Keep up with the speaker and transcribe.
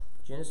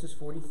Genesis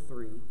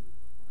 43,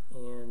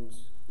 and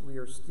we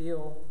are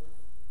still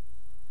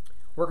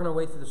working our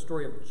way through the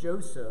story of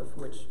Joseph,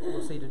 which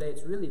we'll see today.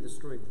 It's really the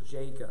story of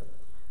Jacob,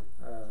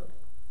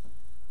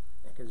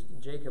 because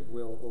Jacob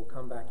will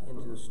come back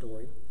into the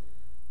story.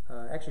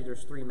 Actually,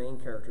 there's three main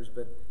characters,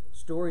 but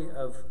story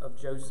of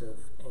Joseph,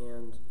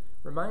 and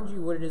remind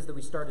you what it is that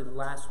we started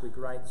last week,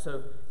 right?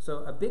 So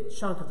a big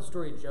chunk of the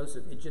story of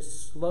Joseph, it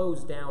just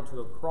slows down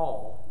to a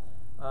crawl,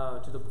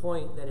 to the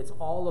point that it's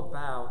all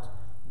about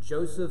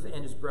Joseph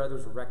and his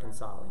brothers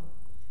reconciling.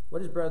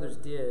 What his brothers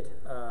did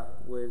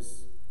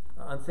was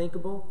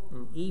unthinkable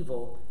and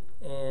evil,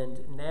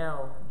 and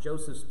now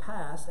Joseph's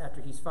past, after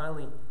he's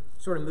finally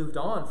sort of moved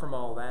on from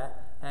all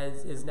that,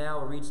 is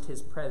now reached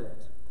his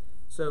present.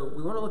 So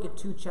we want to look at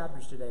 2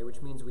 chapters today,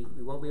 which means we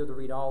won't be able to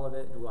read all of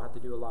it, and we'll have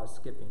to do a lot of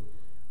skipping,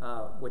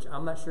 which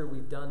I'm not sure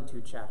we've done 2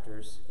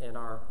 chapters in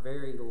our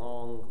very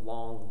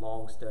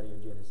long study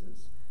of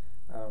Genesis.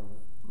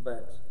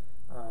 But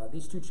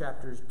these 2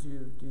 chapters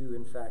do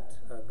in fact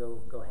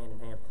go hand in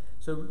hand.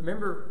 So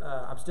remember,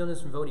 I'm stealing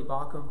this from Vodi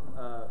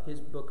Bakum. His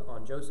book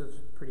on Joseph,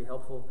 pretty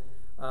helpful.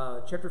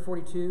 Chapter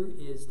 42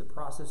 is the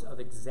process of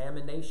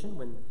examination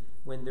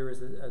when there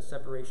is a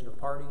separation of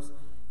parties.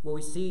 What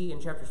we see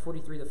in chapters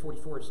 43 to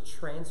 44 is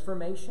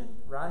transformation,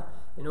 right?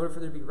 In order for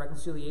there to be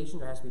reconciliation,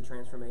 there has to be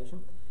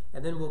transformation.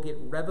 And then we'll get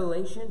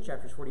revelation,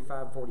 chapters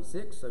 45 and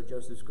 46. So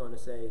Joseph's going to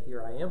say,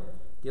 here I am,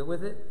 deal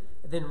with it.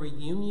 And then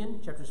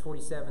reunion, chapters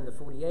 47 to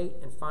 48.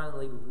 And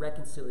finally,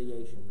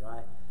 reconciliation,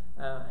 right?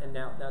 And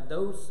now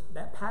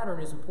that pattern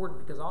is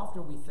important because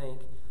often we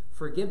think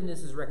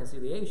forgiveness is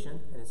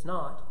reconciliation, and it's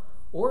not.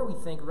 Or we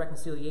think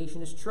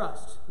reconciliation is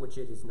trust, which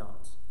it is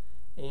not.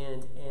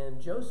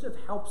 And Joseph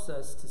helps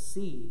us to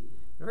see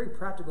in a very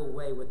practical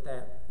way what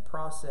that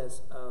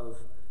process of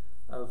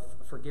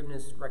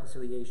forgiveness,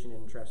 reconciliation,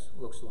 and trust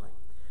looks like.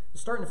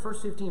 Starting the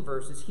first 15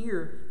 verses,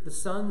 here the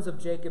sons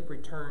of Jacob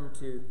return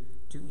to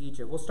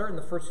Egypt. We'll start in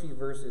the first few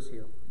verses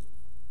here.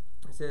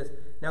 It says,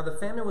 "Now the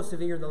famine was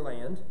severe in the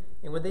land,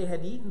 and when they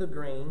had eaten the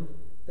grain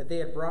that they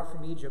had brought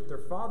from Egypt, their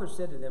father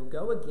said to them,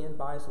 'Go again,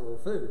 buy us a little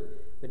food.'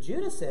 But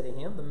Judah said to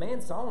him, 'The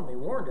man solemnly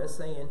warned us,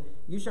 saying,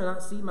 You shall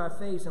not see my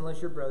face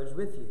unless your brother is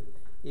with you.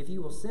 If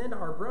you will send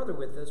our brother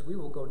with us, we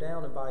will go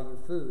down and buy you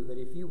food. But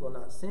if you will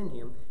not send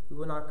him, we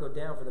will not go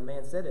down. For the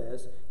man said to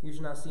us, You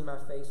shall not see my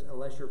face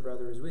unless your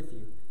brother is with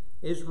you.'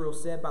 Israel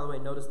said," by the way,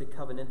 notice the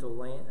covenantal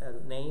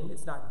name.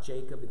 It's not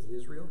Jacob, it's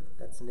Israel.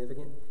 That's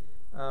significant.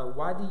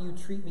 "Why do you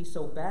treat me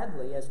so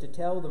badly as to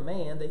tell the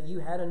man that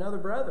you had another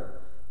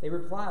brother?" They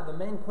replied, "The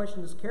man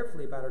questioned us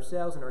carefully about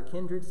ourselves and our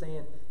kindred,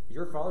 saying, 'Is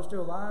your father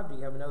still alive? Do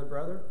you have another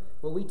brother?'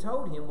 What we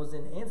told him was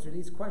in answer to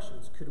these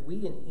questions. Could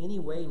we in any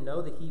way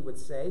know that he would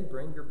say,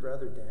 'Bring your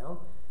brother down'?"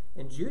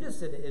 And Judah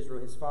said to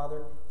Israel, his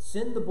father,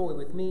 "Send the boy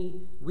with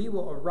me. We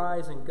will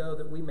arise and go,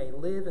 that we may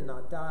live and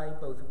not die,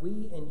 both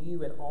we and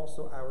you and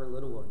also our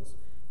little ones.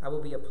 I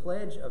will be a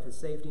pledge of his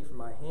safety. From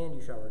my hand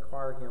you shall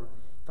require him.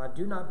 If I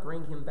do not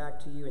bring him back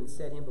to you and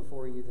set him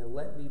before you, then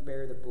let me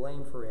bear the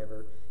blame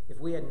forever.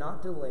 If we had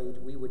not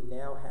delayed, we would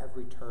now have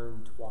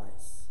returned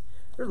twice."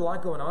 There's a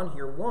lot going on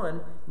here.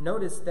 One,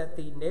 notice that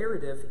the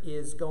narrative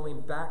is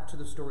going back to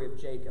the story of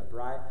Jacob,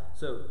 right?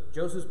 So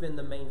Joseph's been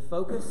the main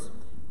focus,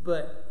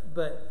 but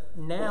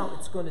now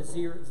it's going to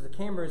zero. The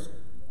camera is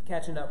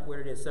catching up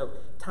where it is. So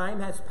time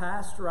has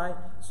passed, right?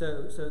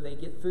 So they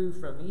get food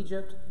from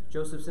Egypt.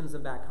 Joseph sends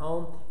them back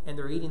home, and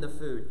they're eating the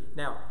food.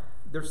 Now,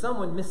 there's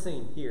someone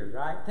missing here,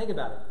 right? Think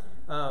about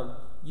it.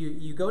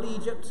 You go to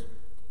Egypt,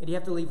 and you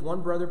have to leave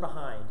one brother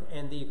behind.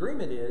 And the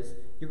agreement is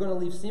you're going to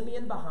leave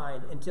Simeon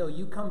behind until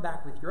you come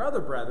back with your other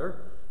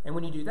brother. And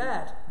when you do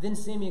that, then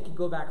Simeon can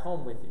go back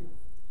home with you.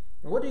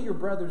 And what do your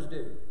brothers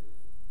do?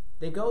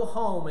 They go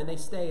home and they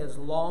stay as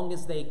long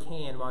as they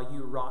can while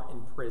you rot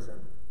in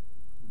prison.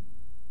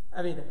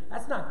 I mean,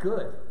 that's not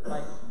good.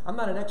 Like, I'm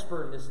not an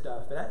expert in this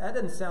stuff, but that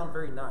doesn't sound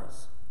very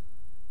nice.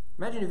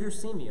 Imagine if you're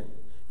Simeon.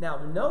 Now,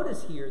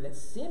 notice here that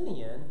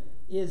Simeon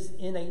is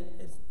in a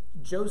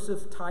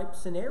Joseph-type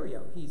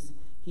scenario. He's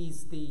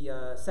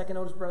the second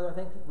oldest brother, I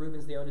think.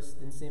 Reuben's the oldest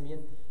in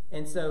Simeon.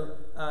 And so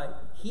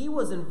he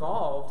was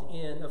involved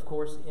in, of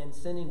course, in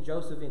sending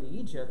Joseph into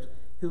Egypt,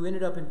 who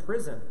ended up in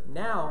prison.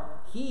 Now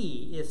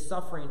he is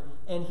suffering,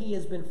 and he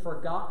has been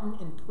forgotten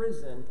in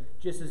prison,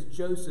 just as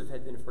Joseph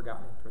had been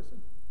forgotten in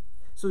prison.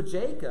 So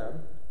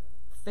Jacob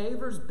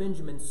favors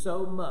Benjamin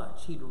so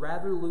much, he'd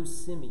rather lose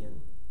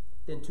Simeon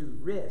than to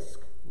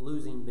risk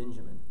losing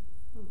Benjamin.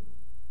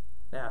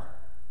 Now,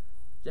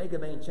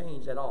 Jacob ain't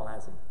changed at all,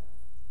 has he?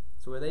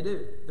 So what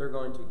do? They're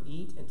going to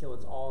eat until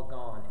it's all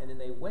gone. And then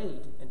they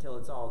wait until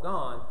it's all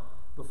gone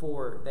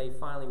before they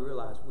finally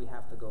realize we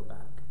have to go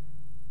back.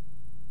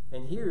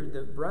 And here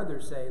the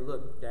brothers say,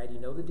 "Look, Dad, you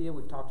know the deal.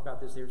 We've talked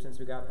about this ever since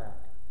we got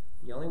back.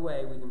 The only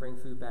way we can bring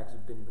food back is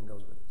if Benjamin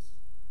goes with us."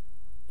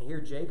 And here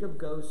Jacob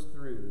goes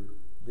through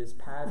this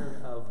pattern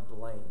of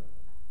blame.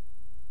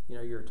 You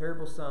know, "You're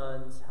terrible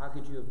sons. How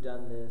could you have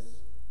done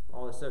this?"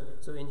 All this.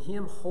 So in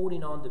him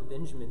holding on to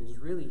Benjamin is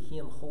really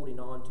him holding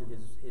on to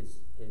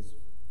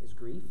his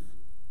grief.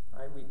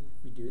 Right?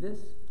 We do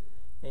this.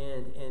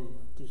 And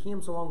To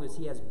him, so long as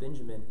he has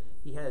Benjamin,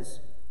 he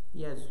has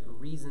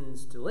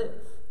reasons to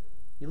live.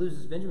 He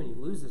loses Benjamin, he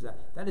loses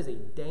that. That is a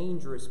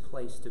dangerous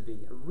place to be,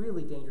 a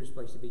really dangerous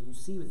place to be. You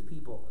see with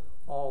people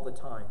all the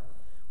time.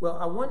 Well,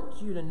 I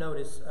want you to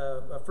notice,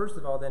 first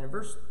of all, then in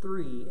verse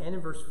 3 and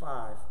in verse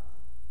 5,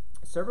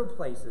 several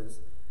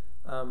places,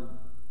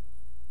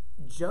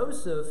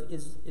 Joseph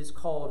is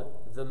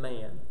called the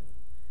man.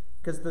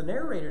 Because the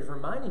narrator is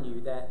reminding you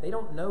that they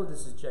don't know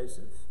this is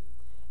Joseph.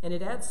 And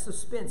it adds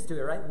suspense to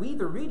it, right? We,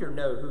 the reader,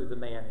 know who the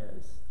man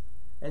is.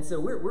 And so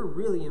we're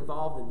really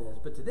involved in this.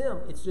 But to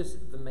them, it's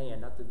just the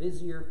man, not the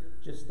vizier,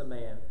 just the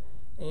man.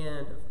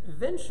 And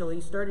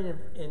eventually, starting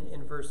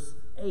in verse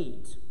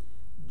 8,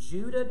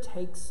 Judah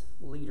takes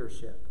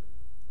leadership.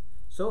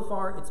 So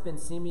far, it's been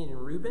Simeon and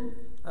Reuben.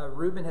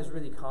 Reuben has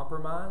really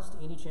compromised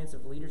any chance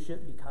of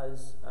leadership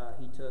because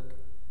he took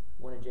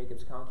one of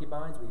Jacob's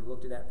concubines. We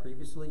looked at that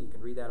previously. You can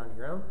read that on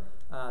your own.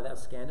 That was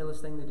a scandalous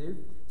thing to do.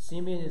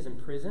 Simeon is in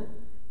prison.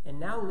 And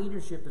now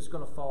leadership is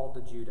going to fall to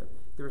Judah.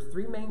 There are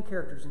three main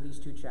characters in these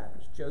two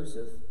chapters: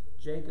 Joseph,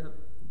 Jacob,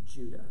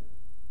 Judah.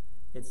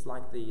 It's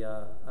like the,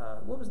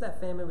 what was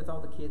that family with all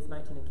the kids,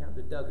 19 and count?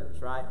 The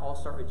Duggars, right? All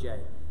start with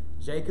J.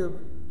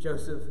 Jacob,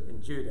 Joseph,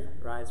 and Judah,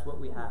 right? It's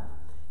what we have.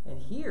 And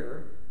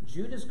here,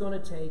 Judah's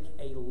going to take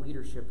a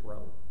leadership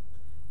role.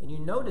 And you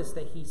notice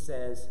that he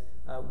says,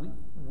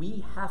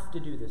 we have to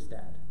do this,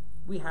 Dad.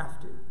 We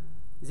have to.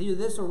 It's either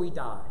this or we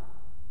die.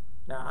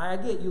 Now, I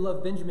get you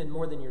love Benjamin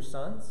more than your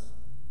sons,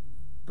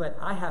 but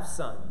I have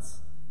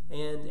sons,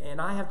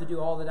 and I have to do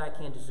all that I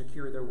can to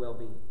secure their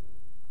well-being.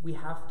 We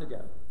have to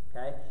go,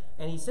 okay?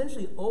 And he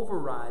essentially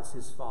overrides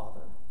his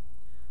father.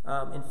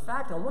 In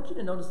fact, I want you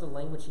to notice the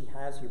language he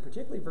has here,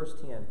 particularly verse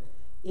 10.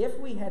 If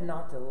we had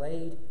not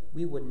delayed,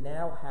 we would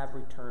now have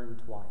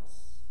returned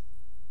twice.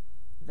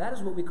 That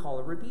is what we call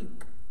a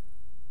rebuke.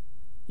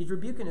 He's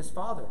rebuking his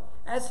father,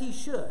 as he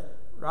should,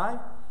 right?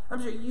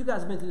 I'm sure you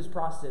guys have been through this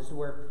process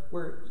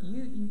where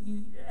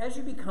you as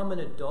you become an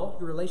adult,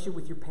 your relationship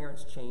with your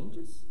parents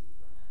changes.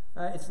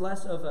 It's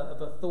less of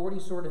authority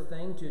sort of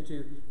thing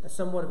to a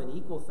somewhat of an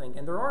equal thing.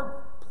 And there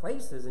are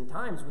places and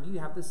times when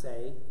you have to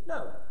say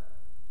no,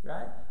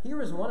 right?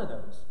 Here is one of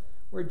those,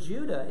 where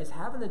Judah is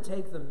having to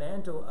take the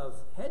mantle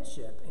of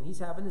headship, and he's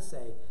having to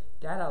say,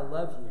 Dad, I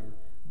love you,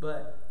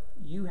 but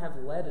you have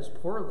led us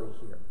poorly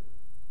here.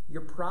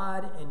 Your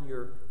pride and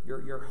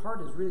your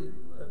heart is really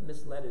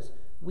misled us.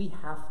 We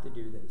have to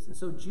do this. And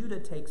so Judah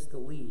takes the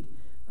lead,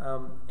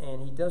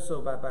 and he does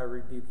so by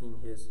rebuking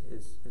his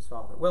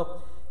father.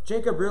 Well,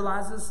 Jacob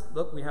realizes,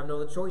 look, we have no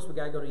other choice. We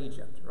got to go to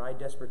Egypt, right?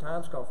 Desperate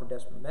times call for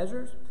desperate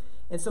measures.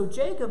 And so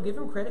Jacob, give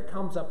him credit,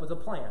 comes up with a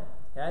plan,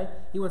 okay?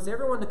 He wants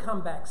everyone to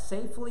come back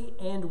safely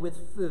and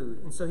with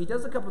food. And so he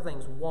does a couple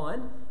things.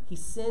 One, he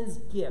sends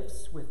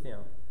gifts with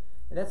them.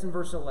 And that's in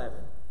verse 11.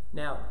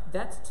 Now,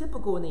 that's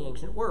typical in the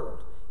ancient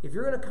world. If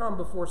you're going to come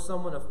before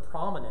someone of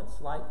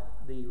prominence, like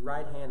the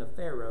right hand of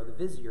Pharaoh, the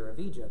vizier of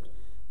Egypt,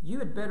 you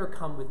had better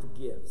come with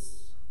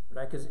gifts,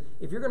 right? Because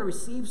if you're going to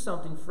receive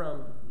something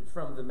from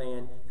the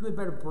man, you had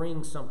better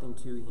bring something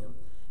to him.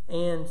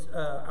 And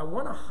I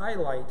want to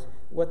highlight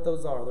what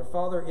those are. Their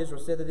father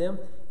Israel said to them,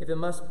 if it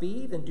must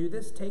be, then do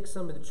this. Take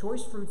some of the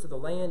choice fruits of the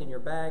land in your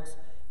bags.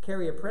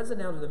 Carry a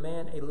present down to the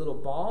man, a little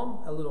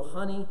balm, a little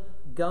honey,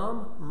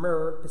 gum,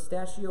 myrrh,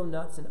 pistachio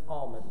nuts, and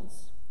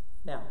almonds.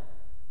 Now,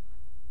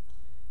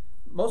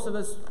 most of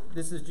us,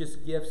 this is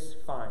just gifts,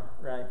 fine,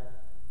 right?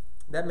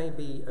 That may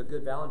be a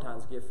good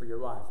Valentine's gift for your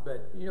wife,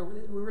 but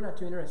we're not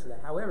too interested in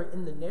that. However,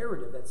 in the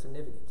narrative, that's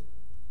significant.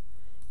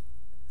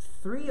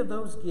 3 of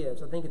those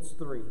gifts, I think it's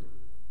 3,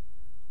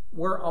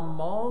 were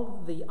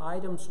among the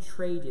items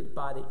traded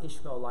by the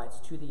Ishmaelites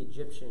to the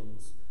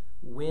Egyptians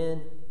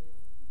when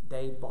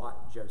they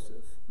bought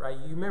Joseph, right?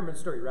 You remember the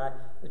story, right?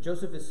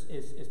 Joseph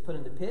is put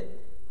in the pit.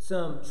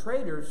 Some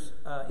traders,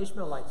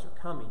 Ishmaelites, are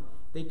coming.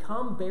 They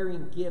come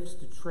bearing gifts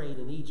to trade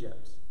in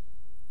Egypt.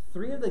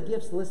 3 of the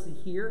gifts listed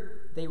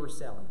here, they were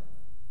selling.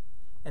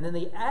 And then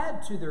they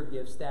add to their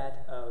gifts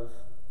that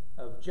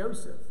of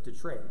Joseph to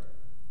trade.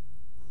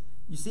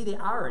 You see the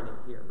irony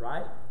here,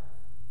 right?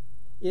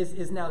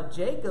 Is now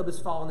Jacob is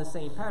following the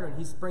same pattern.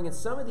 He's bringing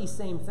some of these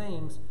same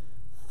things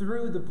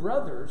through the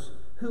brothers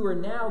who are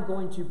now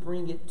going to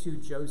bring it to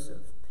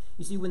Joseph.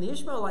 You see, when the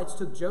Ishmaelites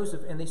took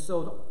Joseph and they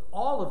sold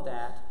all of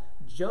that,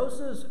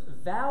 Joseph's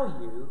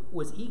value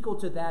was equal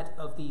to that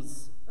of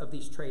these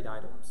trade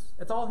items.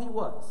 That's all he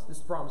was,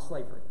 this form of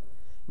slavery.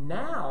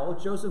 Now,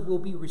 Joseph will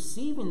be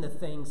receiving the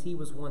things he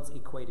was once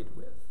equated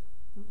with.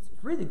 It's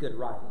really good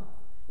writing.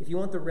 If you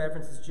want the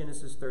reference, it's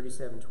Genesis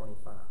 37:25.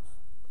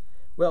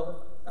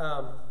 Well,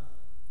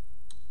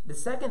 the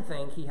second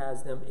thing he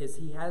has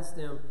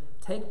them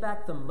take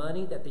back the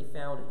money that they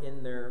found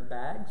in their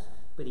bags,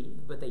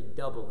 but they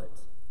double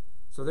it.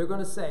 So they're going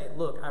to say,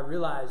 look, I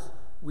realize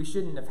we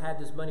shouldn't have had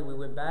this money. We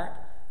went back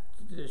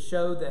to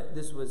show that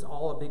this was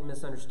all a big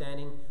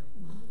misunderstanding.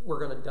 We're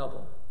going to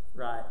double,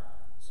 right?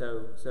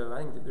 So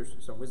I think that there's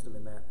some wisdom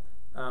in that.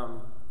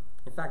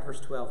 In fact,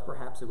 verse 12,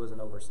 perhaps it was an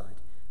oversight.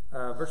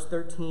 Verse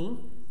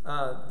 13,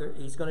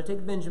 He's going to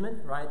take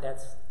Benjamin, right?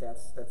 That's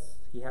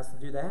he has to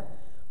do that.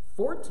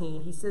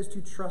 14, he says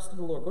to trust in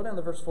the Lord. Go down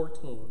to verse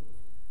 14.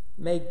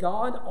 May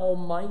God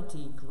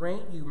Almighty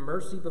grant you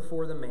mercy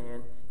before the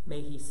man.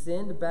 May he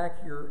send back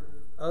your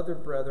other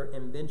brother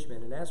and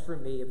Benjamin. And as for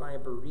me, if I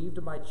am bereaved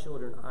of my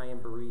children, I am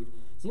bereaved.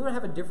 Does anyone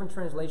have a different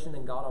translation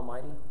than God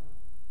Almighty?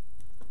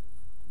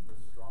 The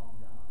strong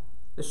God.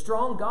 The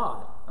strong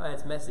God. Oh,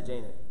 that's message,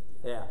 ain't it?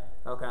 Yeah.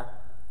 Okay.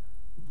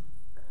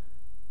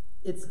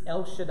 It's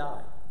El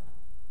Shaddai.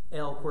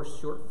 El, of course,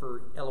 short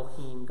for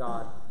Elohim,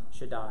 God,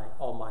 Shaddai,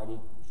 Almighty,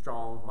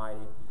 strong,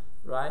 mighty,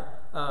 right?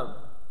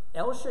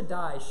 El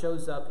Shaddai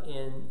shows up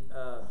in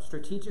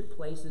strategic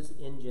places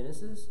in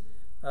Genesis.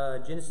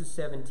 Genesis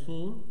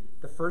 17,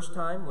 the first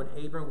time when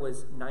Abram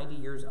was 90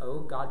 years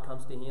old, God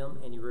comes to him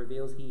and he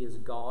reveals he is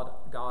God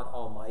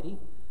Almighty,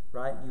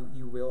 right?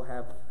 You will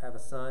have a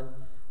son.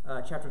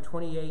 Chapter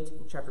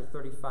 28, chapter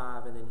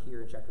 35, and then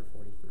here in chapter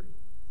 43.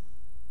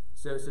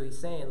 So he's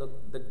saying,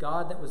 look, the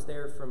God that was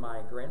there for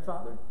my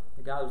grandfather,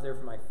 the God that was there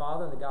for my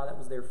father, and the God that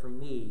was there for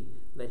me,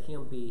 let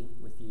him be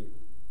with you.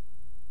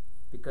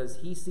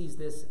 Because he sees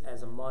this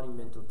as a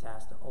monumental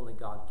task that only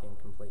God can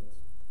complete.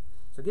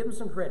 So give him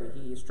some credit.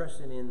 He is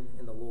trusting in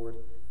the Lord.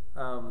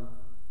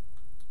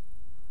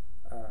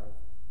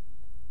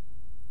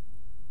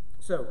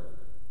 So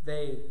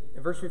they,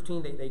 in verse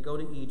 15, they go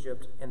to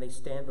Egypt and they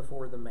stand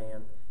before the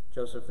man,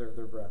 Joseph, their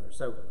brother.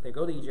 So they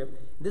go to Egypt.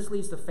 And this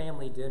leads to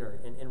family dinner.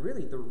 And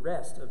really the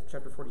rest of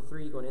chapter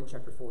 43, going into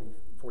chapter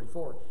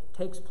 44,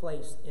 takes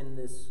place in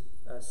this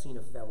scene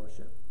of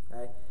fellowship.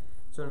 Okay?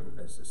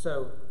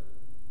 So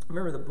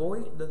remember,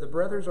 the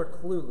brothers are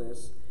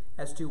clueless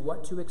as to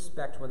what to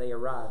expect when they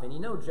arrive. And you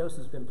know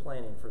Joseph's been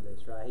planning for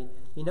this, right?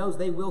 He knows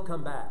they will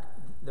come back.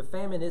 The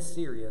famine is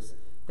serious.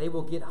 They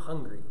will get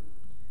hungry.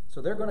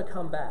 So they're going to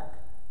come back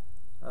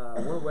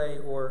one way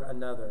or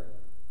another.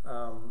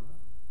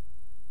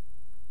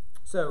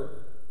 So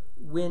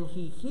when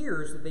he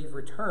hears that they've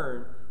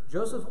returned,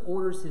 Joseph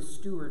orders his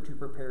steward to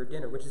prepare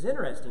dinner, which is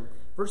interesting.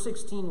 Verse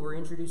 16, we're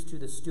introduced to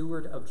the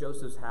steward of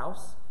Joseph's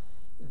house.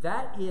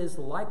 That is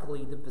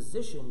likely the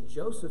position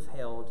Joseph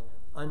held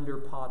under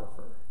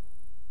Potiphar.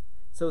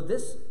 So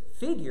this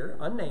figure,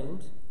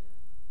 unnamed,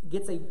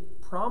 gets a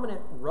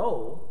prominent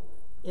role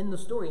in the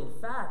story. In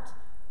fact,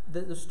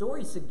 the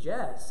story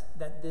suggests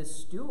that this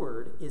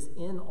steward is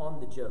in on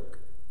the joke.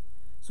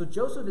 So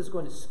Joseph is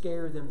going to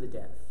scare them to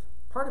death.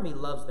 Part of me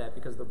loves that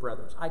because they're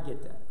brothers. I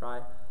get that,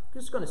 right?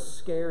 Just going to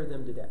scare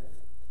them to death.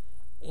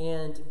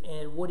 And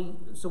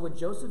what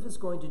Joseph is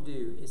going to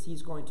do is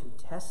he's going to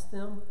test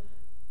them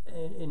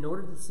in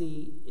order to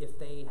see if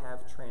they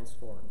have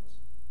transformed.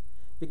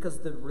 Because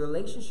the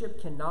relationship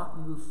cannot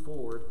move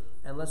forward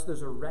unless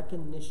there's a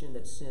recognition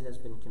that sin has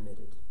been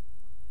committed.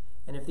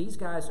 And if these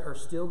guys are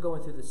still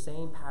going through the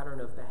same pattern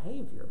of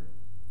behavior,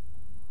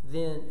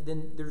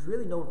 then there's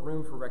really no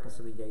room for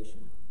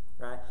reconciliation,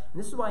 right? And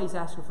this is why he's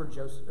asking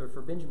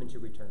for Benjamin to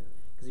return,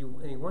 because he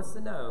wants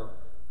to know,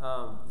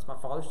 is my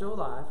father still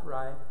alive,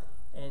 right?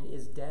 And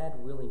is dad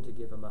willing to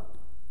give him up?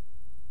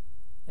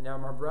 And now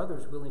my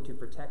brother's willing to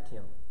protect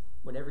him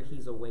whenever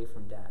he's away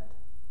from dad.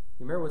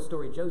 You remember what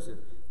story Joseph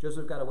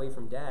got away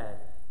from dad,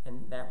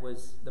 and that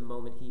was the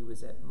moment he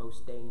was at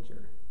most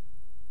danger.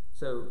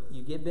 So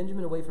you get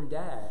Benjamin away from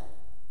dad,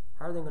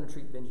 how are they going to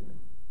treat Benjamin?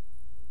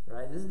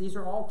 Right? These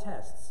are all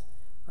tests.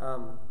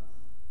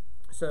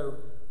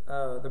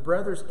 The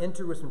brothers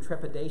enter with some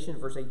trepidation.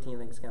 Verse 18, I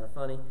think it's kind of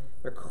funny.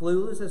 They're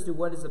clueless as to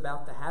what is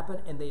about to happen,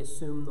 and they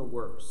assume the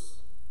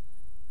worst.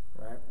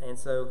 Right? And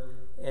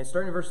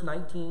starting in verse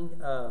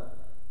 19,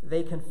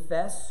 they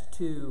confess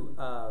to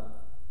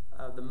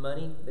the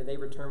money, that they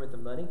return with the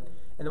money.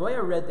 And the way I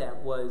read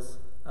that was,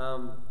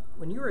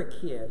 when you were a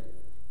kid,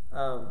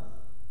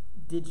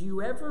 did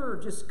you ever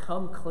just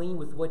come clean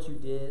with what you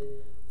did,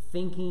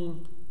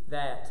 thinking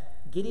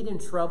that getting in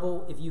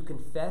trouble if you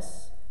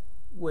confess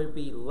would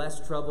be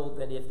less trouble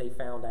than if they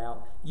found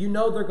out? You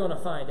know they're going to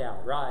find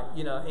out, right?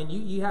 And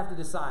you have to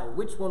decide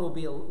which one will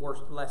be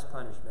less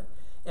punishment.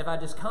 If I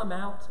just come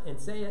out and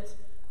say it,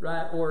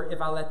 right, or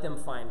if I let them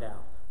find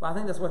out. Well, I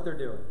think that's what they're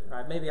doing,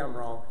 right? Maybe I'm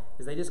wrong.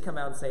 Is they just come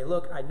out and say,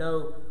 look, I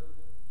know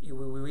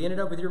we ended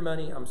up with your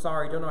money. I'm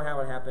sorry. Don't know how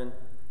it happened.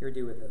 Here,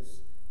 deal with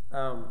this.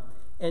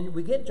 And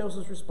we get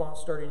Joseph's response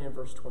starting in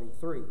verse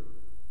 23.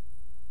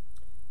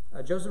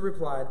 Joseph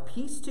replied,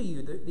 peace to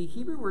you. The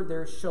Hebrew word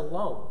there is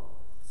shalom.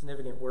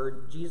 Significant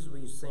word. Jesus will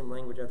use the same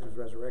language after his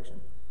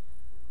resurrection.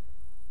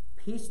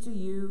 Peace to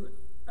you,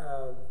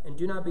 and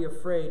do not be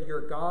afraid.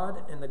 Your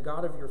God and the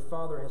God of your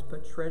father has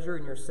put treasure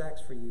in your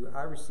sacks for you.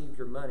 I received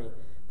your money.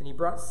 Then he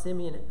brought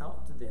Simeon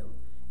out to them.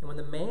 And when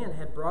the man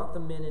had brought the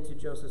men into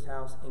Joseph's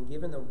house and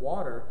given them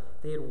water,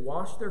 they had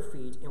washed their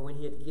feet. And when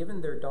he had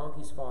given their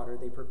donkeys fodder,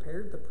 they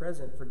prepared the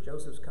present for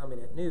Joseph's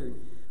coming at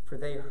noon, for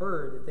they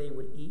heard that they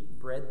would eat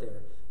bread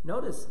there.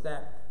 Notice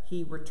that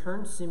he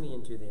returned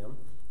Simeon to them.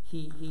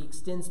 He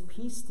extends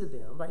peace to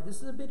them. Right?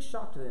 This is a big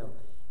shock to them.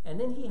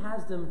 And then he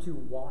has them to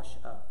wash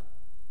up.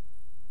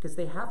 Because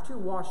they have to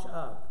wash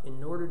up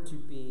in order to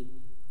be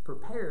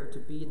prepared to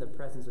be in the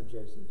presence of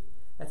Joseph.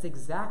 That's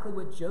exactly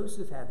what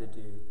Joseph had to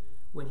do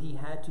when he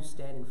had to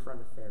stand in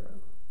front of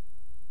Pharaoh.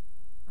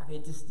 I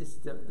mean, just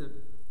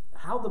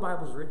how the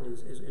Bible's written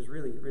is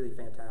really, really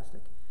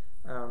fantastic.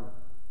 Do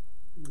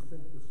you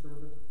think the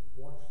servant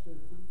washed their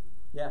feet?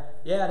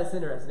 Yeah, that's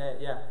interesting.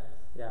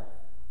 Yeah.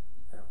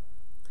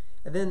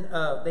 And then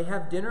they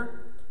have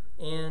dinner,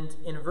 and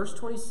in verse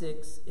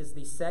 26 is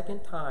the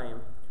second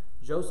time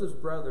Joseph's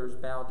brothers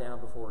bow down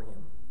before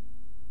him.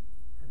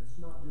 And it's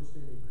not just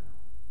any bow.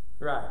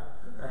 Right.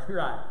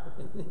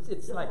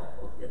 It's like,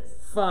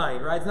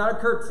 fine, right? It's not a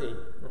curtsy.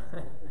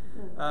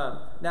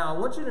 Now, I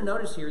want you to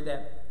notice here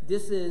that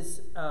this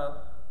is,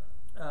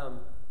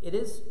 it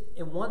is,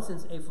 in one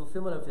sense, a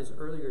fulfillment of his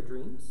earlier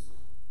dreams,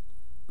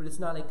 but it's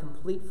not a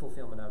complete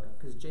fulfillment of it,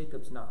 because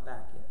Jacob's not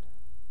back yet.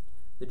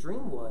 The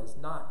dream was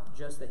not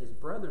just that his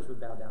brothers would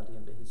bow down to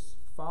him, but his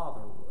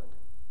father would.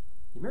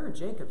 You remember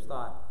Jacob's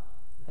thought,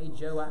 hey,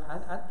 Joe,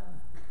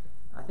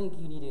 I think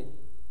you need to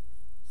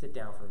sit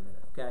down for a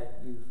minute, okay?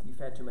 You've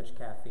had too much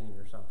caffeine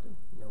or something.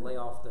 Lay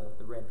off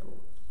the Red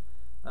Bull.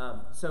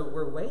 So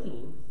we're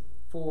waiting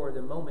for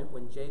the moment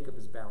when Jacob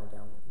is bowing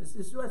down.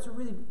 It's a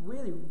really,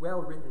 really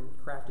well-written,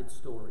 crafted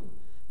story,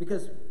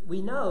 because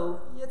we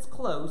know it's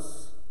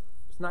close.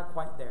 It's not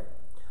quite there.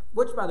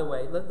 Which, by the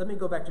way, let me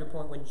go back to a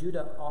point when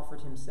Judah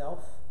offered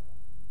himself.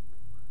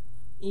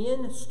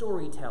 In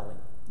storytelling,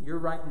 you're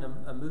writing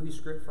a movie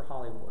script for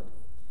Hollywood.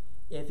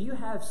 If you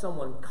have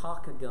someone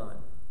cock a gun,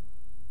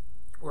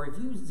 or if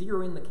you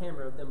zero in the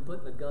camera of them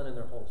putting the gun in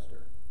their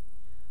holster,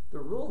 the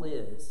rule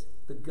is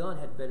the gun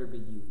had better be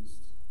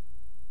used.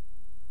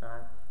 All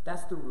right?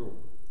 That's the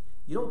rule.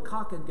 You don't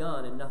cock a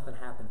gun and nothing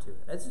happened to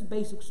it. That's just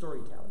basic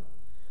storytelling.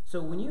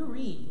 So when you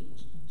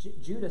read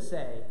Judah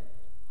say,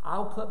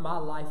 I'll put my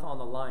life on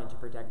the line to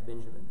protect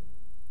Benjamin,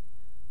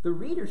 the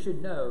reader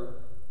should know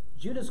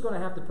Judah's going to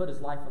have to put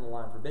his life on the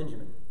line for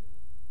Benjamin.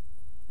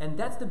 And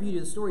that's the beauty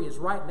of the story, is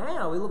right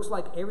now it looks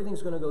like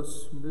everything's going to go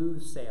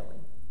smooth sailing.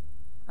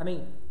 I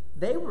mean,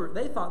 they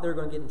thought they were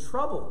going to get in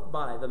trouble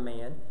by the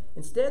man.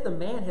 Instead, the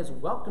man has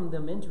welcomed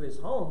them into his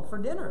home for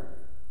dinner.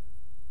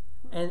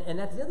 And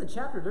at the end of the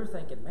chapter, they're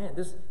thinking, man,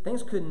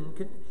 things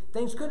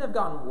couldn't have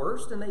gotten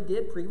worse than they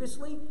did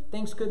previously.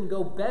 Things couldn't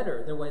go better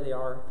than the way they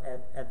are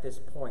at this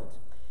point.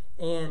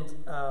 And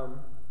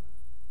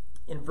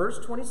in verse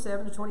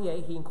 27 to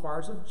 28, he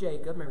inquires of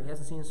Jacob. Remember, he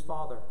hasn't seen his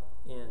father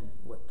in,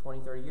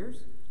 20, 30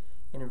 years?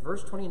 And in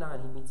verse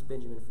 29, he meets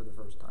Benjamin for the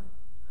first time.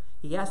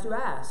 He has to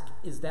ask,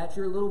 is that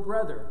your little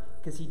brother?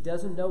 Because he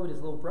doesn't know what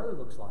his little brother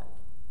looks like.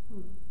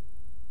 I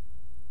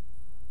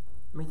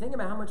mean, think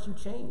about how much you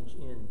change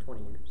in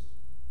 20 years.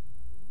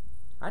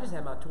 I just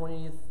had my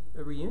 20th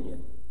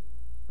reunion,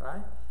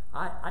 right?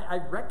 I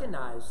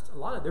recognized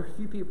there are a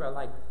few people are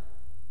like,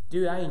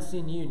 dude, I ain't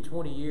seen you in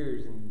 20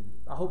 years, and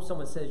I hope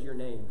someone says your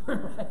name,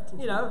 right?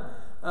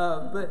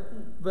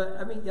 But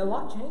I mean, a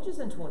lot changes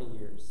in 20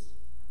 years.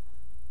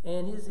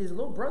 And his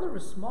little brother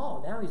was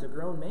small. Now he's a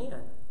grown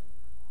man.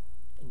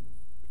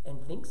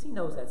 And thinks he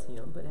knows that's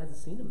him, but hasn't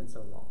seen him in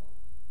so long.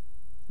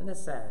 And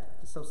that's sad.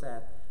 Just so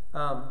sad.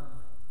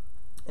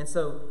 And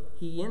so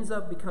he ends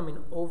up becoming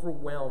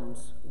overwhelmed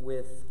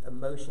with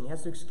emotion. He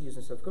has to excuse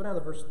himself. Go down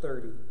to verse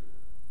 30.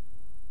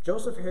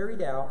 Joseph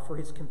hurried out, for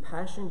his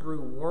compassion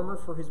grew warmer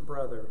for his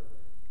brother,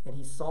 and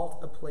he sought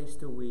a place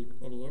to weep,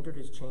 and he entered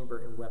his chamber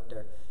and wept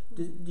there.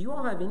 Do you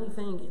all have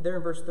anything there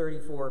in verse 30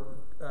 for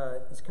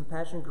his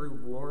compassion grew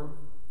warm?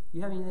 Do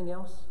you have anything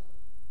else?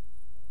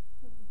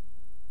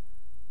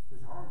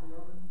 His heart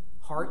yearned.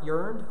 Heart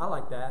yearned? I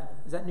like that.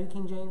 Is that New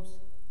King James?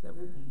 New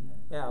King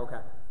James. Yeah,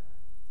 okay.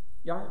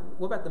 Y'all,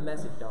 what about the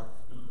message, Don?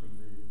 Deeply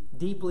moved.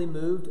 Deeply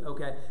moved?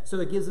 Okay. So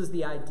it gives us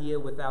the idea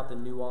without the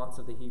nuance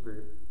of the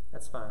Hebrew.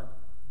 That's fine.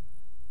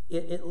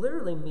 It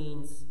literally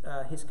means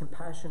his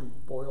compassion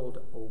boiled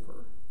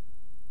over.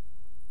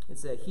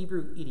 It's a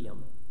Hebrew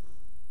idiom.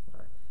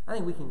 I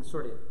think we can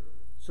sort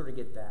of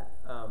get that.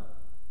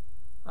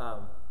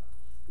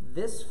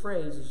 This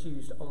phrase is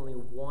used only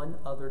one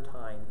other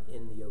time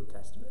in the Old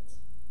Testament.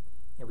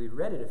 And we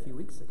read it a few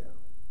weeks ago.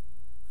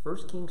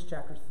 1 Kings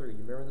chapter 3. You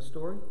remember the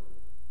story?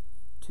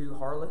 2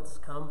 harlots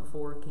come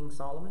before King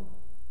Solomon,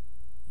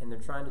 and they're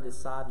trying to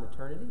decide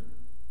maternity.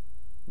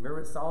 You remember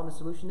what Solomon's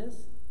solution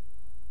is?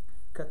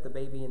 Cut the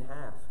baby in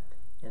half.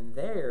 And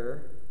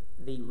there,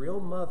 the real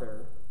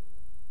mother,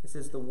 it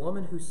says, the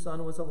woman whose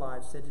son was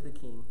alive said to the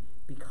king,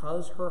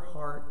 because her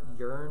heart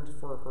yearned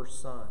for her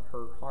son,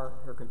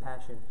 her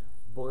compassion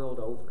boiled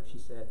over. She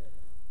said,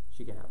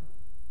 she can have him.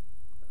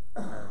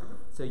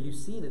 So you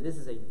see that this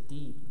is a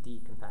deep,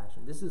 deep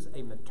compassion. This is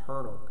a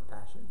maternal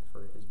compassion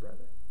for his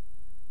brother.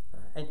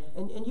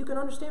 And you can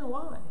understand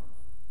why.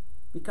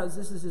 Because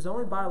this is his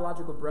only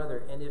biological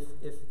brother, and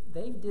if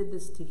they did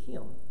this to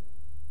him,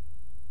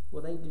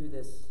 will they do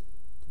this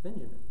to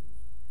Benjamin?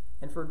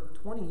 And for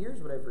 20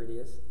 years, whatever it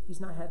is, he's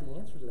not had the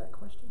answer to that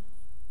question.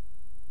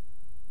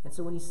 And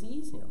so when he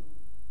sees him,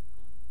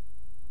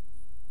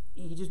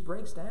 he just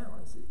breaks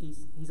down.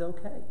 He's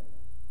okay.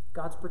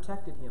 God's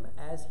protected him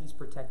as he's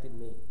protected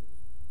me.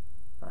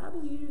 I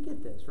mean, you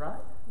get this,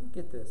 right? You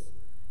get this.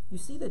 you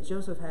see that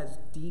Joseph has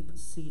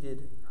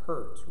deep-seated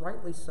hurts,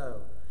 rightly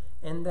so.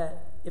 And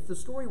that if the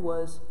story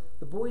was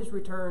the boys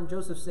returned,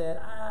 Joseph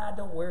said,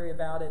 don't worry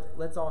about it,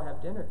 let's all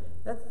have dinner.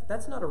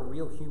 That's not a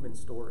real human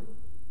story.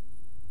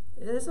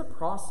 It is a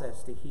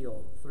process to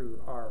heal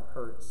through our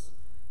hurts.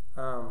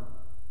 Now,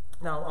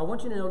 I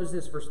want you to notice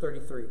this, verse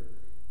 33.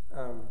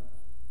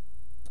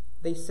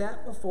 They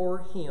sat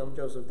before him,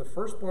 Joseph, the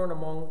firstborn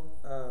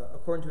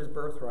according to his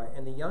birthright,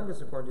 and the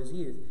youngest according to his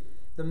youth.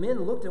 The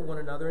men looked at one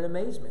another in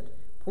amazement.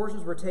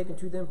 Portions were taken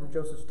to them from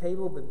Joseph's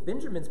table, but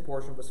Benjamin's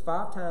portion was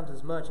 5 times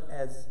as much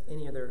as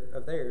any of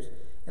theirs,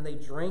 and they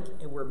drank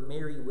and were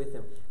merry with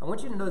him. I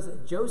want you to notice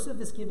that Joseph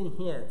is giving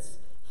hints.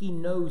 He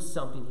knows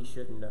something he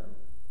shouldn't know.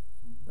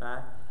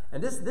 Right?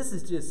 And this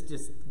is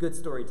just good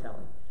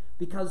storytelling,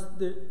 because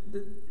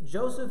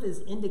Joseph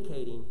is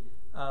indicating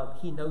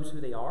he knows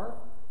who they are,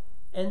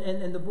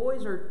 and the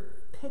boys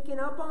are picking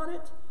up on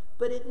it,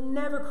 but it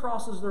never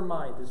crosses their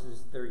mind this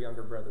is their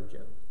younger brother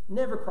Joe.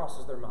 Never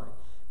crosses their mind.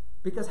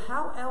 Because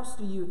how else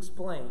do you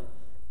explain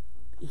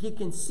he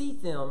can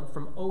seat them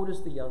from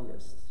oldest to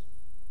youngest?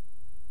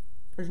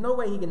 There's no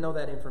way he can know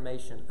that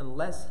information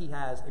unless he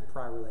has a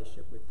prior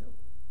relationship with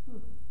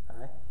them.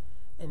 Right?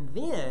 And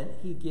then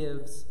he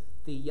gives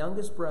the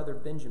youngest brother,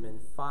 Benjamin,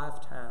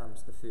 5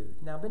 times the food.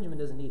 Now, Benjamin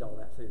doesn't need all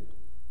that food.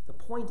 The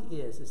point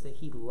is that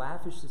he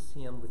lavishes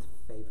him with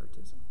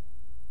favoritism.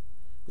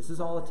 This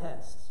is all a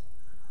test.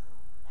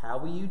 How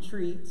will you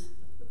treat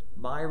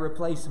my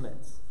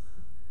replacements?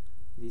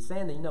 He's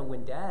saying that,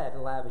 when Dad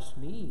lavished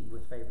me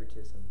with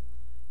favoritism,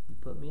 you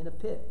put me in a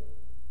pit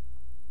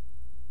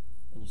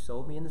and you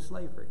sold me into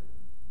slavery.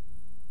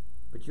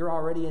 But you're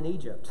already in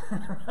Egypt,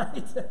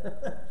 right?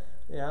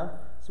 Yeah.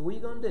 So what are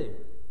you going to do?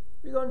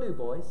 What are you going to do,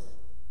 boys?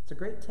 It's a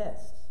great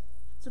test.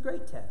 It's a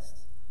great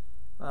test.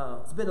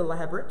 It's a bit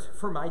elaborate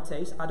for my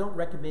taste. I don't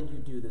recommend you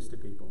do this to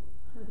people.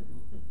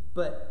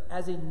 But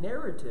as a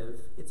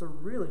narrative, it's a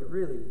really,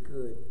 really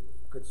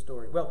good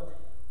story. Well,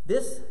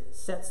 this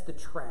sets the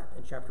trap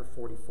in chapter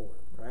 44,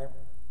 right?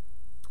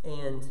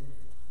 And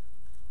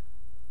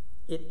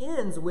it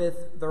ends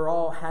with they're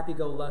all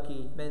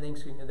happy-go-lucky.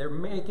 They're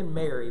making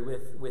merry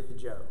with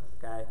Joe,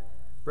 okay?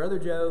 Brother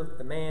Joe,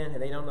 the man,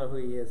 and they don't know who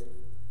he is.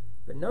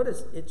 But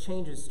notice it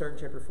changes starting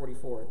chapter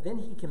 44. Then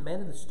he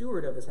commanded the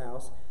steward of his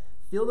house,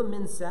 fill the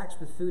men's sacks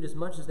with food as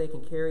much as they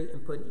can carry,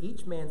 and put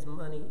each man's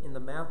money in the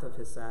mouth of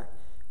his sack.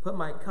 Put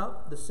my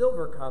cup, the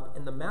silver cup,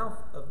 in the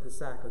mouth of the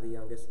sack of the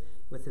youngest,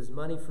 with his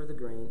money for the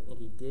grain, and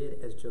he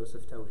did as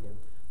Joseph told him.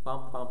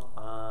 Bum, bum,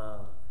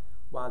 bum.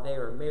 While they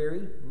are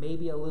merry,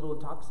 maybe a little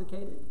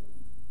intoxicated,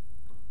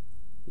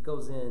 he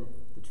goes in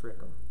to trick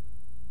them.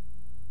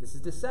 This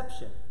is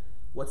deception.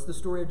 What's the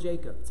story of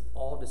Jacob? It's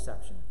all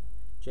deception.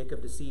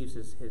 Jacob deceives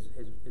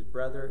his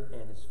brother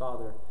and his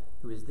father,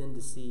 who is then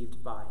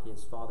deceived by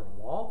his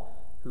father-in-law,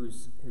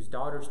 whose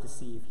daughters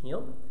deceive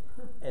him.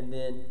 And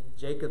then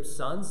Jacob's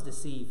sons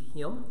deceive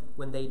him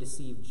when they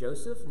deceive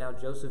Joseph. Now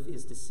Joseph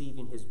is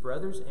deceiving his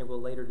brothers and will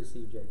later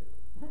deceive Jacob.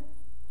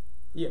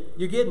 Yeah,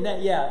 you're getting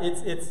that? Yeah,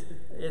 it's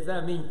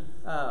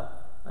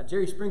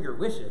Jerry Springer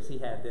wishes he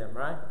had them,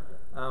 right?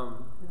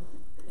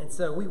 And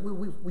so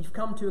we've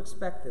come to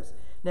expect this.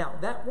 Now,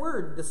 that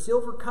word, the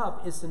silver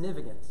cup, is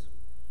significant.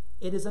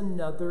 It is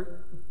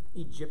another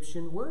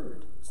Egyptian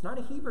word. It's not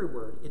a Hebrew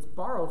word. It's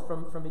borrowed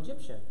from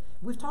Egyptian.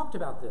 We've talked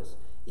about this.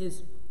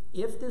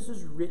 If this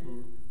is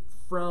written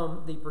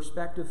from the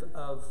perspective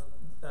of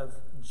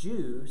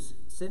Jews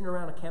sitting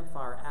around a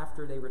campfire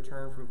after they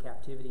returned from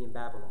captivity in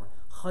Babylon,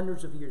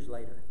 hundreds of years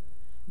later,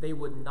 they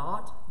would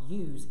not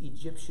use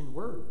Egyptian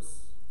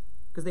words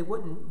because they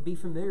wouldn't be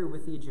familiar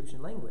with the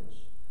Egyptian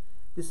language.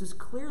 This is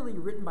clearly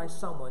written by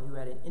someone who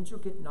had an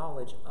intricate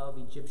knowledge of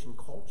Egyptian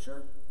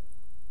culture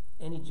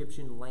and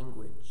Egyptian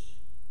language.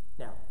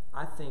 Now,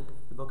 I think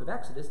the book of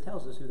Exodus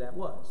tells us who that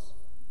was.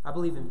 I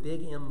believe in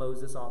Big M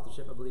Moses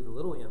authorship. I believe in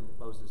Little M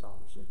Moses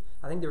authorship.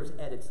 I think there was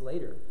edits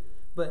later.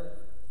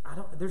 But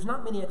there's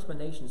not many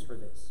explanations for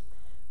this.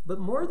 But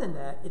more than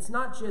that, it's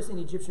not just an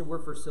Egyptian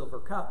word for silver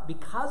cup.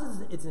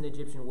 Because it's an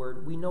Egyptian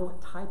word, we know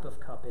what type of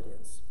cup it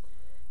is.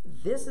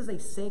 This is a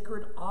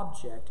sacred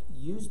object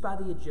used by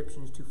the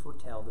Egyptians to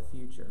foretell the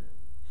future.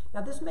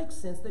 Now, this makes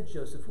sense that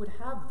Joseph would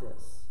have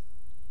this.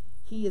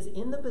 He is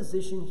in the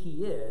position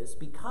he is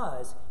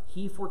because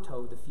he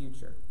foretold the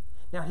future.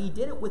 Now, he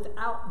did it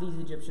without these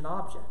Egyptian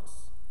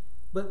objects,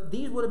 but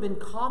these would have been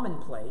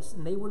commonplace,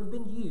 and they would have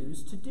been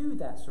used to do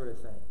that sort of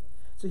thing.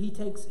 So he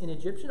takes an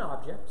Egyptian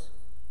object,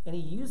 and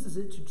he uses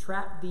it to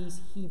trap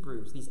these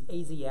Hebrews, these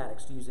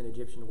Asiatics, to use an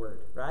Egyptian word,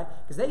 right?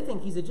 Because they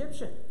think he's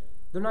Egyptian.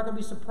 They're not going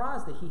to be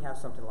surprised that he has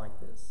something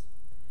like this.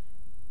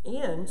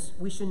 And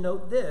we should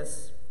note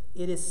this,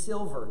 it is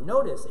silver.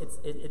 Notice,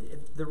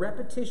 the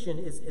repetition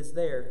is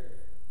there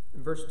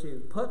in verse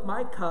 2. Put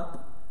my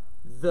cup,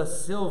 the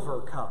silver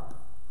cup.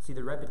 See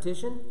the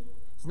repetition?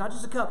 It's not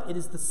just a cup, it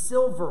is the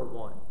silver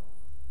one.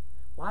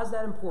 Why is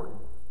that important?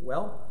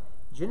 Well,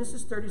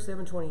 Genesis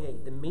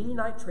 37:28. The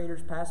Midianite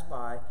traders passed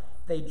by.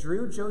 They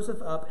drew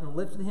Joseph up and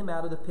lifted him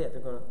out of the pit.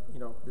 They're going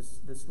to,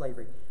 this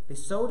slavery. They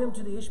sold him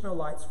to the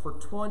Ishmaelites for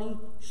 20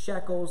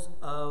 shekels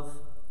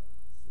of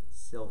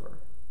silver.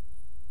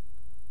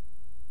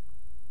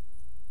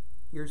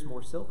 Here's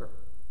more silver,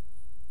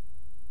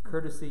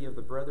 courtesy of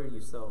the brother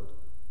you sold.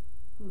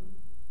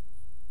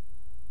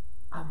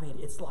 I mean,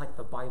 it's like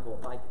the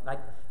Bible,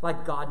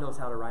 like God knows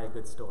how to write a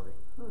good story,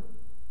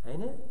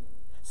 ain't it?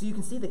 So you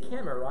can see the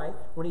camera, right?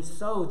 When he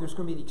sowed, there's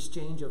going to be the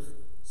exchange of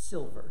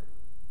silver.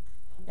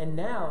 And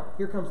now,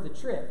 here comes the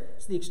trick.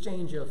 It's the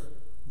exchange of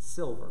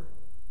silver.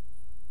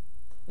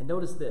 And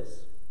notice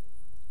this.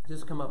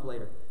 This will come up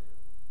later.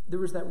 There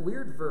was that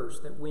weird verse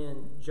that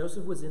when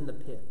Joseph was in the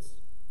pits,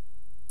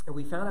 and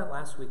we found out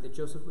last week that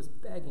Joseph was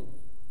begging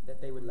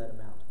that they would let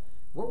him out.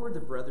 What were the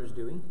brothers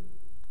doing?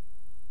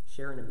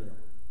 Sharing a meal.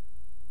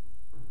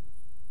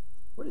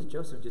 What does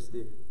Joseph just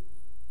do?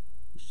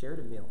 He shared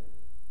a meal,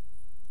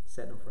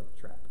 set him for the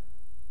trap.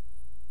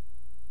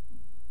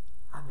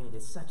 I mean,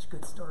 it's such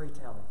good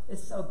storytelling.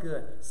 It's so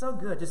good. So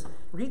good. Just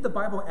read the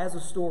Bible as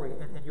a story,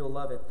 and you'll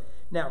love it.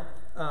 Now,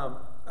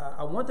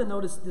 I want to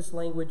notice this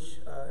language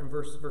in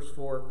verse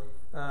 4.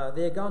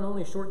 They had gone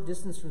only a short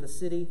distance from the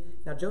city.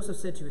 Now Joseph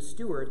said to his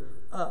steward,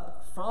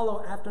 "Up,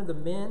 follow after the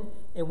men,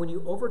 and when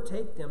you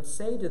overtake them,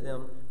 say to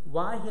them,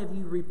 'Why have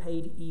you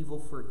repaid evil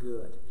for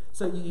good?'"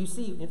 So you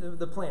see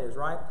the plan is,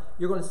 right?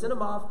 You're going to send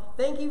them off.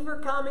 "Thank you for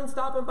coming,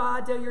 stopping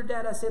by. Tell your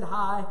dad I said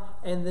hi."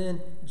 And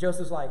then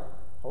Joseph's like,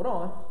 hold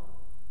on,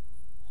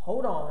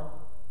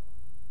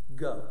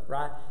 go,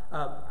 right?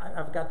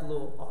 I've got the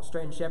little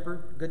Australian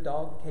Shepherd, good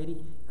dog,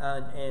 Katie,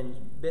 and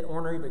a bit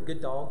ornery, but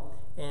good dog.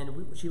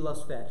 And she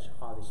loves fetch,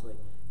 obviously.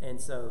 And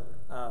so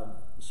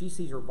she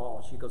sees her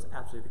ball. She goes,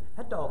 absolutely.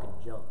 That dog can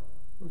jump.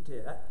 Let me tell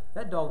you,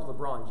 that dog's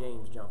LeBron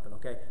James jumping,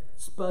 okay?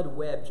 Spud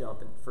Webb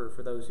jumping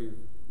for those who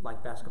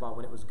like basketball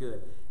when it was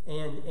good.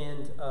 And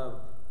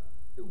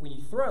when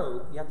you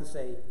throw, you have to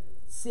say,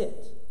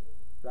 sit,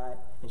 right?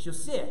 And she'll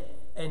sit.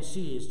 And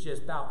she is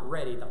just about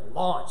ready to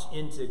launch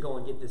into go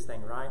and get this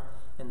thing, right?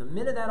 And the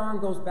minute that arm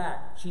goes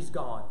back, she's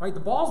gone. Right? The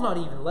ball's not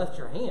even left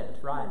your hand,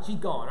 right? She's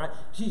gone, right?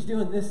 She's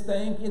doing this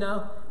thing,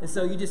 And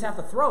so you just have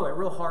to throw it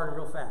real hard and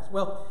real fast.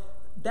 Well,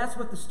 that's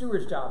what the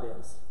steward's job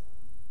is.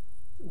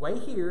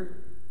 Wait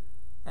here,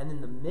 and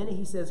then the minute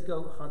he says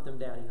go hunt them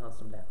down, he hunts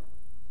them down.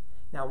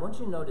 Now, I want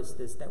you to notice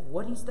this, that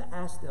what he's to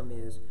ask them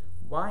is,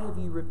 why have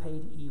you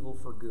repaid evil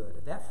for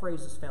good? That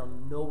phrase is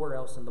found nowhere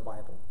else in the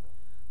Bible.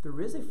 There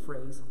is a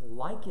phrase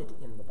like it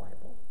in the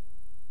Bible,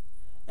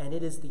 and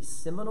it is the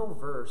seminal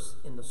verse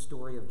in the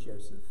story of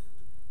Joseph.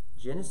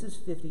 Genesis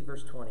 50,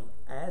 verse 20.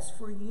 "As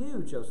for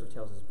you," Joseph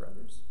tells his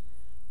brothers,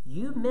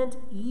 "you meant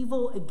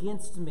evil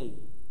against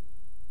me.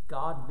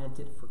 God meant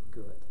it for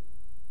good."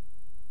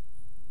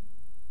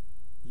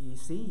 You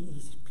see,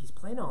 he's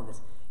playing on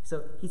this.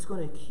 So he's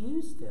going to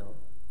accuse them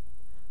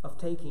of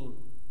taking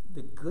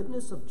the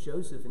goodness of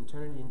Joseph and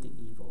turning it into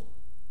evil.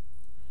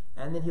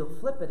 And then he'll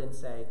flip it and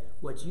say,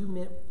 what you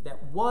meant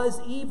that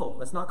was evil,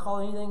 let's not call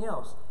it anything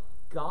else,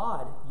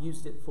 God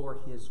used it for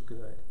his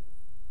good.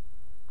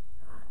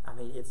 I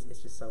mean, it's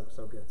just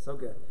so good, so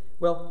good.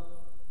 Well,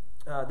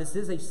 this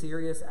is a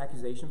serious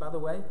accusation, by the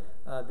way.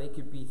 They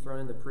could be thrown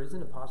into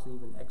prison and possibly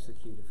even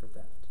executed for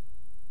theft.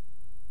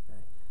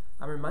 Okay.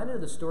 I'm reminded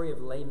of the story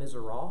of Les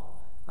Miserables.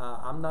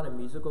 I'm not a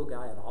musical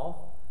guy at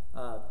all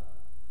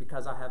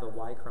because I have a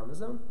Y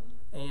chromosome.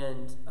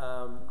 And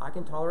I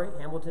can tolerate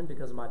Hamilton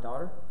because of my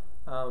daughter.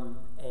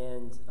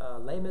 And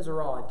Les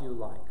Miserables I do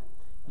like.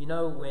 You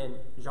know when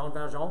Jean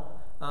Valjean,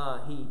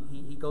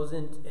 he goes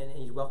in and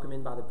he's welcomed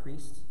in by the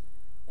priest.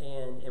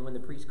 And when the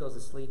priest goes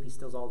to sleep, he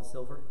steals all the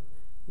silver.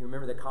 You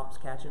remember the cops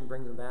catch him,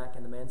 brings him back,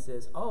 and the man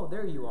says, "Oh,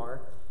 there you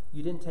are.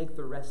 You didn't take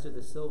the rest of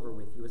the silver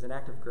with you." It was an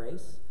act of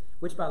grace.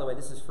 Which, by the way,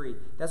 this is free.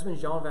 That's when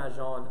Jean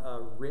Valjean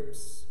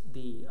rips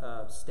the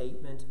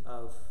statement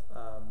of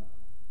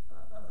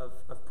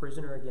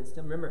prisoner against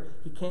him. Remember,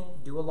 he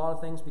can't do a lot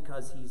of things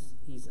because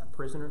he's a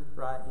prisoner,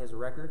 right? He has a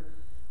record.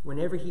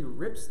 Whenever he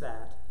rips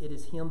that, it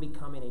is him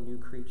becoming a new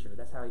creature.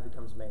 That's how he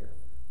becomes mayor.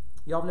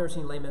 Y'all have never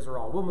seen Les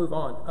Miserables. We'll move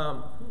on.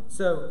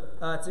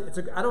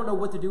 I don't know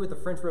what to do with the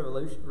French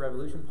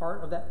Revolution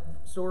part of that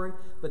story,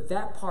 but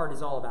that part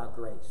is all about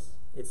grace.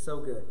 It's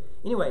so good.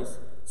 Anyways,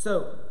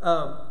 so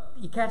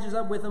he catches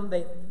up with them.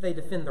 They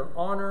defend their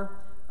honor.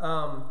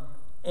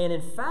 And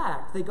in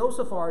fact, they go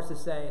so far as to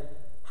say,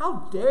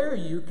 "How dare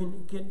you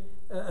can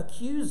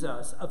accuse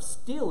us of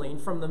stealing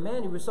from the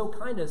man who was so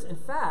kind to us? In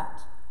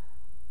fact,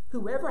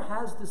 whoever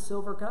has the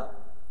silver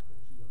cup,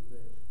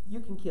 you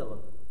can kill him.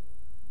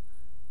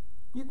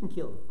 You can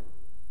kill him."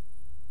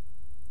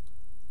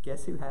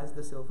 Guess who has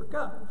the silver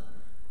cup?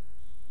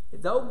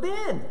 It's old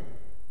Ben.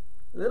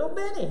 Little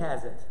Benny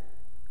has it.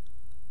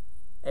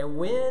 And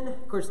when,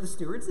 of course, the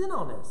steward's in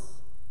on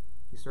this.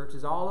 He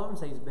searches all of them,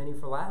 saves Benny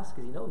for last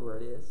because he knows where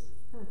it is.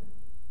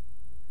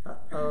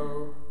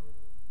 Uh-oh.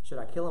 Should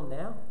I kill him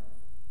now?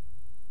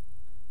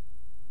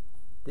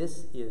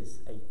 This is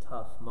a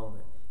tough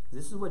moment.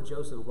 This is what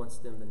Joseph wants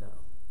them to know.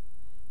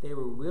 They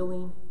were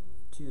willing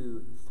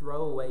to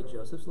throw away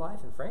Joseph's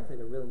life, and frankly,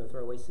 they're willing to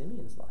throw away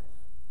Simeon's life.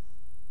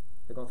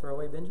 They're going to throw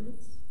away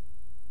Benjamin's?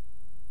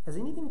 Has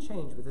anything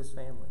changed with this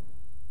family?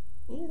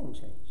 Anything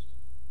changed?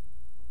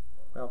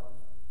 Well,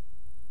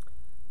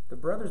 the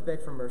brothers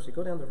beg for mercy.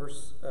 Go down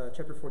to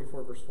chapter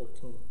 44, verse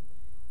 14.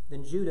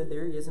 Then Judah,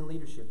 there he is in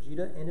leadership.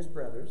 Judah and his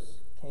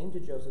brothers came to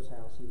Joseph's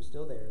house. He was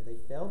still there. They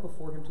fell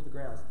before him to the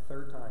ground. It's the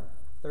third time.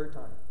 Third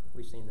time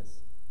we've seen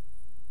this.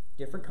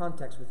 Different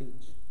context with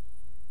each.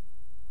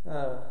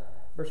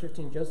 Verse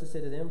 15, Joseph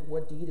said to them,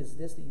 "What deed is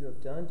this that you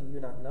have done? Do you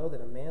not know that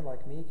a man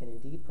like me can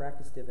indeed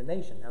practice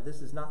divination?" Now,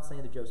 this is not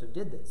saying that Joseph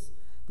did this.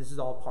 This is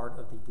all part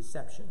of the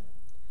deception.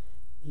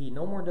 He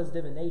no more does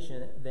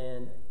divination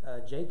than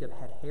Jacob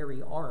had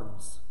hairy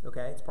arms.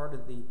 Okay, it's part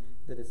of the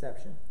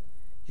deception.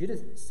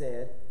 Judah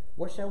said,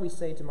 "What shall we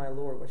say to my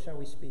Lord? What shall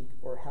we speak?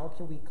 Or how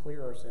can we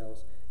clear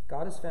ourselves?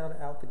 God has found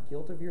out the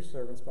guilt of your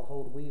servants.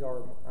 Behold, we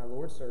are my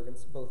Lord's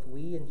servants, both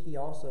we and he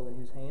also, in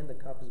whose hand the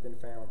cup has been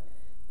found."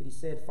 But he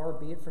said, "Far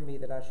be it from me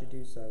that I should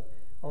do so.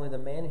 Only the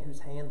man in whose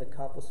hand the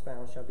cup was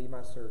found shall be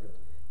my servant.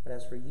 But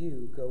as for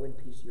you, go in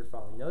peace to your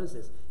father." You notice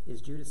this,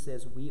 is Judah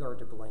says we are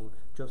to blame.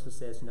 Joseph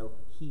says, no,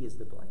 he is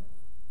to blame.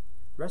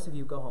 The rest of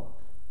you, go home.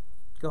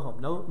 Go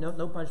home.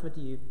 No punishment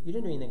to you. You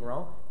didn't do anything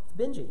wrong. It's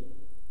Benji.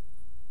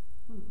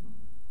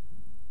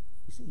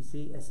 You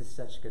see, this is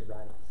such good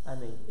writing. I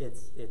mean,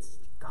 it's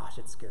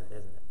good,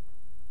 isn't it?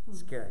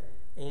 It's good.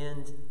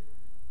 And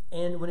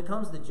when it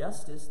comes to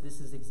justice, this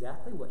is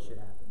exactly what should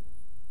happen.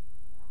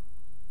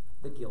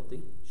 The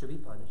guilty should be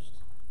punished.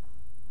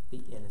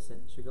 The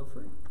innocent should go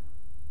free.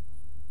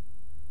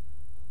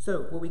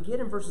 So what we get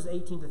in verses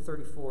 18 to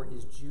 34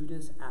 is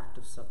Judah's act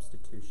of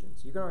substitution.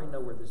 So you can already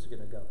know where this is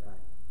going to go, right?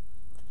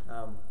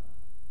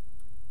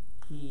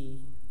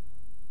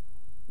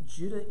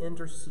 Judah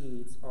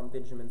intercedes on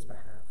Benjamin's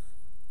behalf.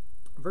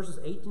 Verses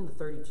 18 to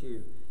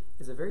 32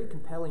 is a very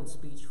compelling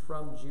speech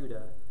from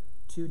Judah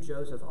to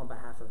Joseph on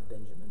behalf of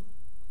Benjamin.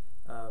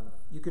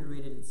 You can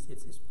read it.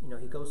 It's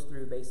he goes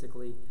through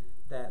basically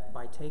that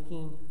by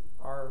taking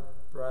our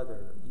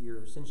brother,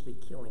 you're essentially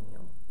killing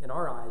him. In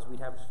our eyes, we'd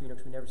have his funeral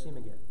because we never see him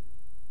again.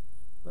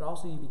 But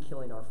also you'd be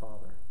killing our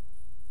father.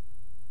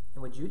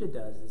 And what Judah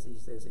does is he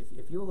says,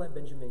 if you will let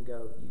Benjamin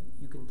go,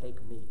 you can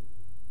take me.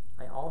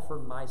 I offer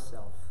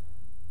myself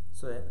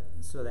so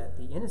that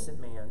the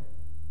innocent man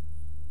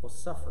will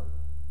suffer,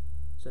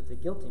 so that the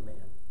guilty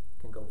man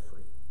can go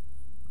free.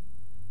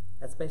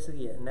 That's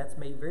basically it. And that's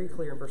made very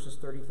clear in verses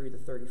 33 to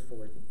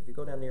 34. If you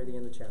go down near the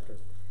end of the chapter.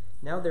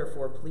 "Now,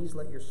 therefore, please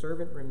let your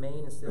servant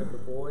remain instead of the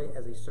boy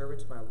as a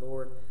servant to my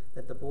Lord.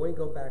 Let the boy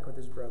go back with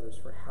his brothers.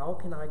 For how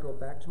can I go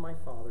back to my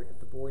father if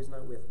the boy is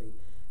not with me?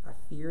 I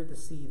fear to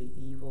see the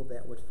evil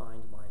that would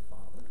find my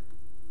father."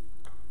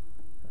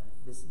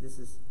 This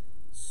is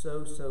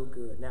so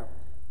good. Now,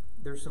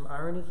 there's some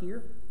irony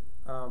here.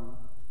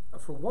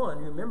 For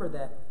one, remember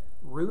that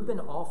Reuben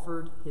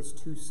offered his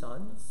 2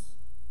 sons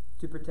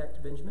to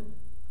protect Benjamin.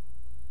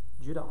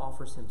 Judah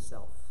offers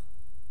himself.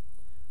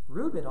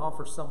 Reuben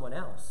offers someone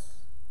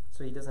else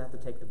so he doesn't have to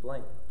take the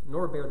blame,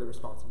 nor bear the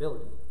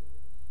responsibility.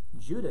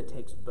 Judah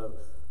takes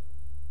both.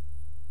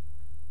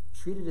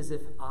 Treat it as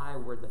if I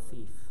were the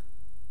thief,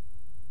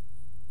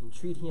 and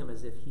treat him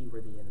as if he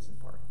were the innocent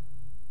party.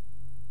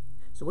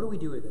 So what do we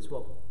do with this?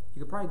 Well,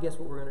 you could probably guess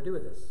what we're going to do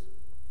with this.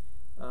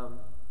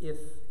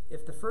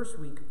 If the first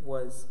week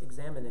was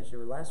examination,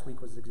 or last week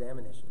was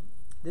examination,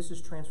 this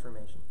is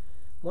transformation.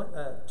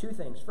 2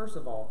 things. First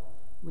of all,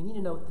 we need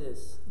to note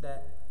this,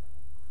 that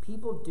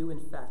people do in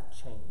fact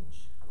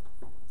change.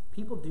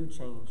 People do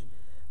change.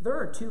 There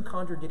are 2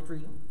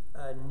 contradictory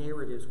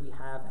narratives we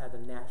have at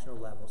a national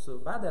level. So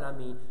by that I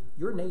mean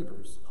your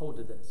neighbors hold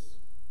to this.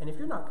 And if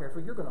you're not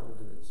careful, you're going to hold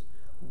to this.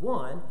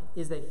 One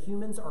is that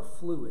humans are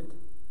fluid.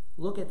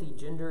 Look at the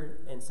gender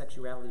and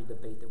sexuality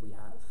debate that we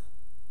have.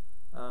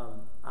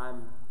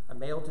 I'm a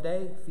male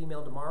today,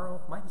 female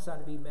tomorrow, might decide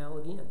to be male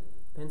again.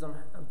 Depends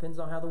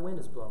on how the wind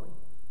is blowing,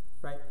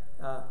 right?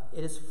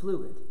 It is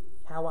fluid.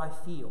 How I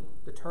feel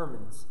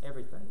determines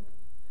everything.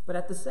 But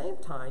at the same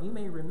time, you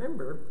may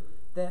remember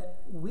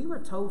that we were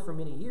told for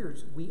many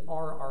years we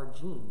are our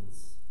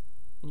genes,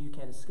 and you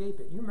can't escape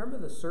it. You remember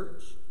the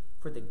search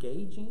for the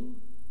gay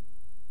gene?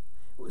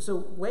 So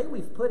the way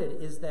we've put it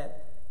is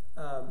that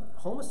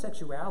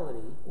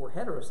homosexuality, or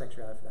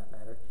heterosexuality for that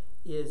matter,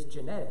 is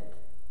genetic.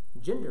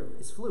 Gender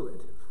is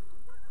fluid.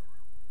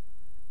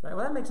 Right?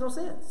 Well, that makes no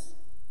sense.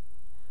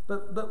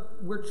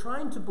 But we're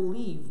trying to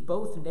believe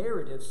both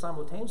narratives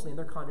simultaneously, and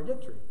they're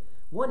contradictory.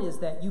 One is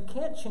that you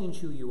can't change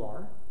who you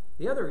are.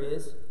 The other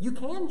is you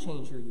can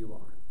change who you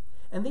are.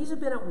 And these have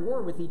been at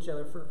war with each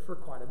other for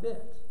quite a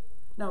bit.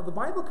 Now, the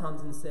Bible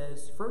comes and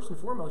says, first and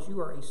foremost, you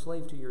are a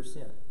slave to your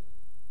sin.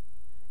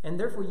 And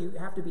therefore, you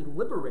have to be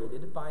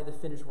liberated by the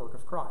finished work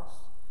of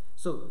Christ.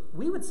 So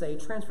we would say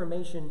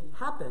transformation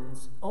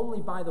happens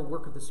only by the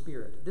work of the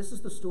Spirit. This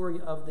is the story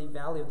of the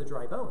valley of the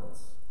dry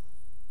bones.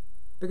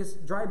 Because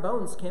dry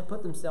bones can't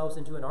put themselves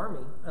into an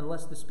army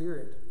unless the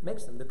Spirit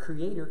makes them. The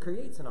Creator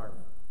creates an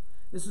army.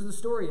 This is the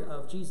story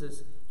of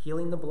Jesus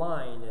healing the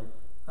blind and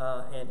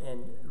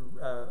rescuing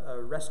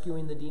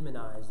the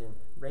demonized and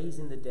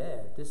raising the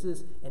dead. This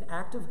is an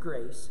act of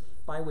grace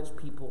by which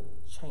people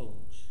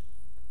change.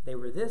 They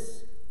were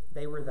this,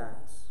 they were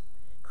that.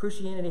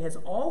 Christianity has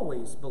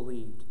always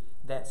believed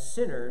that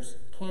sinners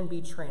can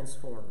be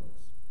transformed.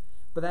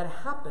 But that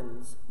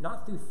happens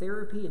not through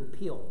therapy and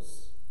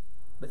pills,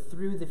 but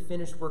through the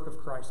finished work of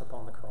Christ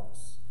upon the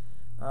cross.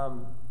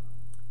 I'm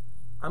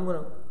going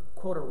to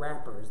quote a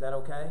rapper. Is that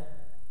okay?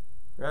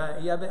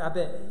 Right? Yeah, I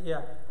bet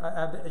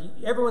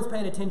everyone's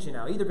paying attention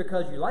now, either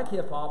because you like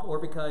hip-hop or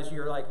because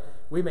you're like,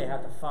 we may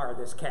have to fire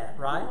this cat,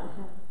 right?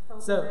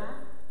 So,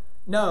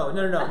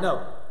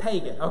 no,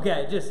 pagan.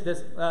 Okay, just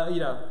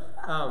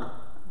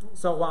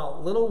so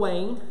while Lil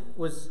Wayne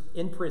was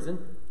in prison,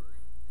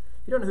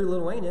 if you don't know who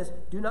Lil Wayne is,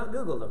 do not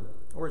Google him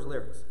or his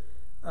lyrics.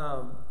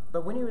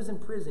 But when he was in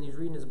prison, he was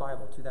reading his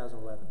Bible,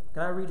 2011.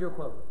 Can I read you a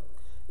quote?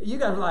 You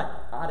guys are like,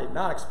 I did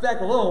not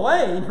expect Lil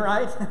Wayne,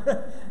 right?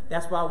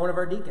 That's why one of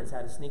our deacons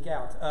had to sneak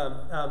out.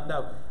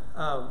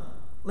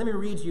 Let me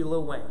read you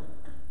Lil Wayne.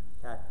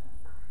 Okay.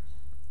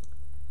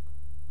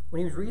 When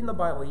he was reading the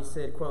Bible, he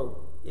said,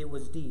 quote, "It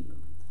was deep.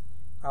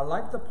 I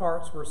liked the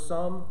parts where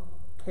some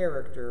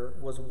character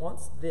was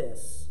once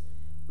this,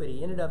 but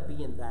he ended up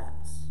being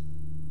that.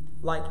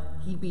 Like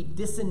he'd be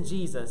dissing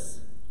Jesus.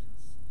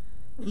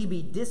 He'd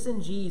be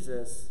dissing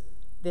Jesus,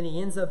 then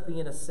he ends up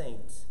being a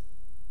saint.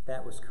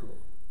 That was cool."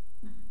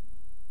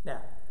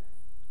 Now,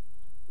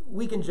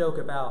 we can joke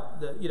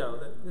about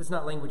it's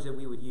not language that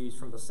we would use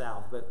from the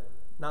South, but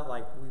not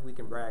like we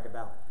can brag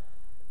about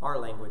our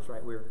language,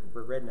 right? We're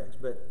rednecks.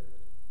 But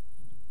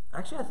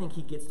actually, I think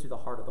he gets to the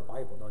heart of the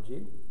Bible, don't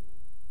you?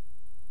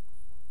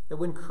 That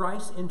when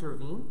Christ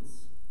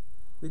intervenes,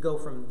 we go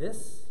from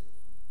this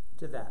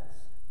to that.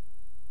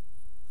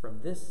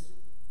 From this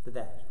to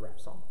that,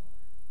 rap song.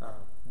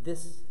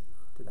 This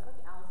to that.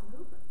 Like Alice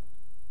Cooper.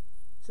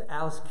 So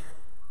I was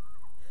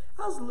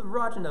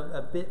watching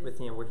a bit with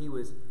him where he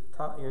was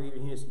talking.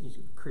 He's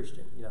a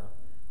Christian,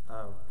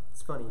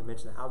 It's funny you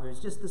mentioned that. It was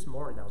just this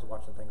morning I was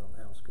watching a thing on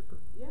Alice Cooper.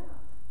 Yeah.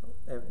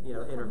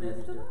 Interview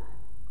he's doing.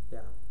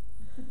 Yeah.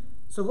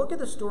 So look at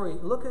the story.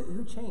 Look at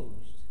who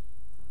changed.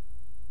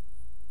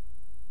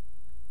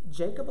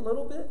 Jacob a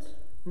little bit,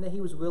 and that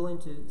he was willing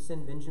to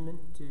send Benjamin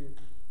to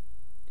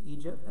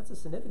Egypt. That's a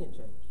significant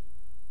change.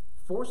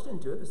 Forced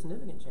into it, a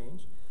significant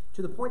change.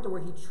 To the point to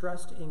where he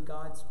trusts in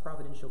God's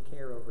providential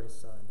care over his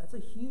son. That's a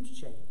huge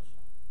change.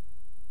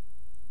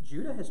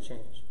 Judah has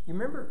changed. You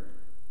remember,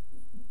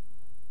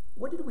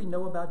 what did we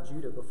know about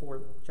Judah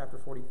before chapter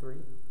 43?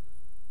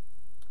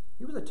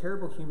 He was a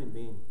terrible human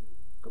being.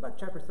 Go back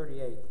to chapter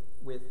 38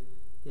 with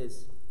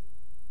his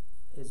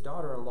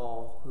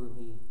daughter-in-law whom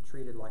he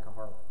treated like a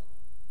harlot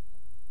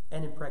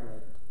and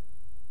impregnated.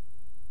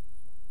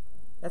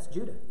 That's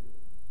Judah.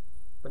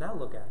 But now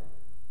look at him.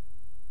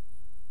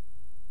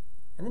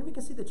 And then we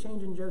can see the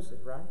change in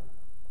Joseph, right?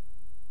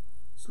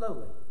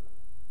 Slowly.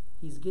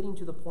 He's getting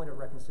to the point of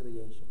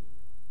reconciliation.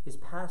 His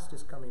past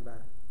is coming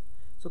back.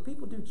 So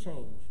people do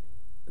change,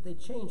 but they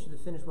change through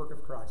the finished work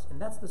of Christ. And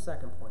that's the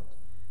second point.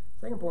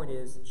 Second point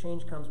is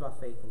change comes by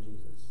faith in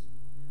Jesus.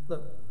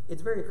 Look,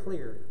 it's very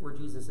clear where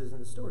Jesus is in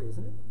the story,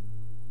 isn't it?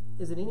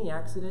 Is it any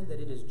accident that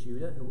it is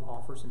Judah who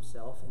offers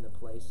himself in the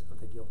place of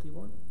the guilty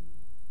one?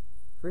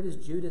 For it is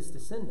Judah's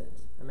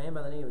descendant, a man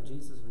by the name of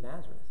Jesus of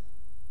Nazareth,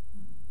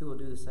 who will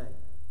do the same.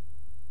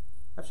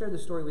 I've shared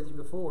this story with you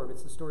before, but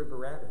it's the story of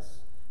Barabbas.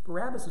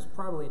 Barabbas is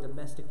probably a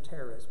domestic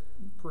terrorist,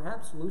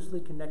 perhaps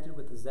loosely connected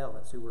with the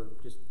Zealots, who were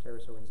just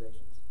terrorist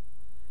organizations.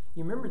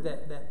 You remember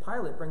that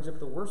Pilate brings up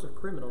the worst of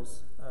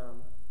criminals,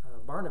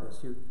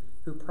 Barnabas,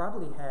 who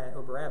probably had,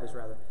 or Barabbas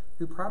rather,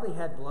 who probably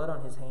had blood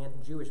on his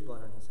hand, Jewish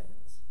blood on his hands.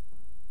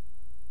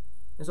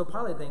 And so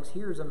Pilate thinks,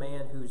 here's a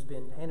man who's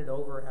been handed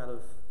over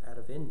out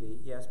of envy,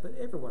 yes, but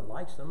everyone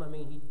likes him. I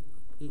mean,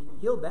 he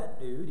healed that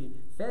dude. He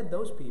fed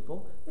those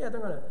people. Yeah,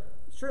 they're going to,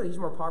 surely he's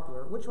more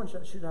popular. Which one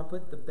should I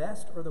put, the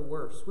best or the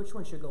worst? Which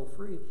one should go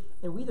free?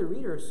 And we, the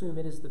reader, assume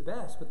it is the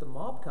best, but the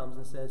mob comes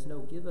and says, no,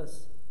 give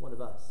us one of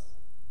us.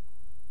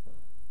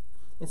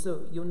 And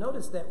so you'll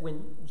notice that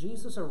when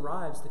Jesus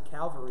arrives to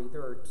Calvary,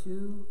 there are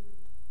two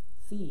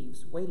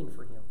thieves waiting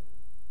for him.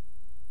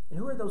 And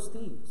who are those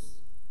thieves?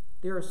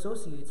 They're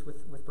associates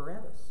with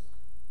Barabbas.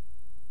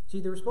 See,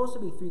 there were supposed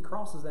to be 3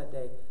 crosses that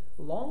day,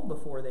 long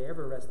before they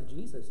ever arrested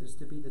Jesus, is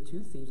to be the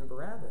 2 thieves and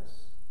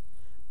Barabbas.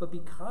 But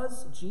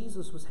because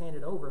Jesus was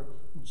handed over,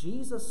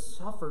 Jesus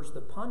suffers the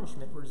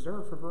punishment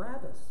reserved for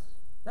Barabbas.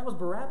 That was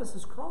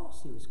Barabbas'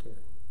 cross he was carrying.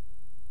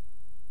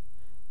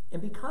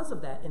 And because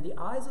of that, in the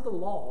eyes of the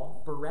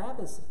law,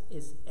 Barabbas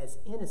is as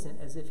innocent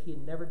as if he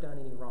had never done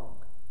any wrong,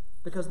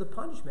 because the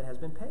punishment has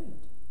been paid.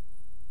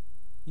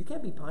 You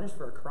can't be punished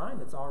for a crime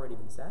that's already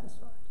been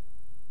satisfied.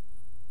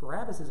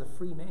 Barabbas is a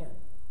free man.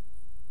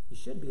 He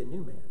should be a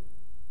new man.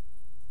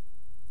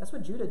 That's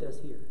what Judah does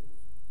here.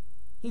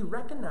 He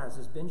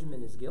recognizes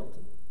Benjamin is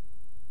guilty,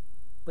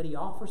 but he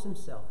offers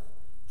himself.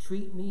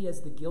 Treat me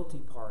as the guilty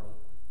party.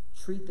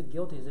 Treat the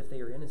guilty as if they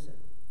are innocent.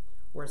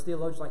 Or as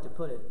theologians like to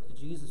put it,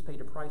 Jesus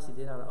paid a price he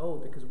did not owe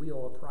because we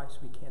owe a price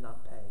we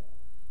cannot pay.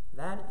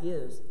 That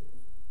is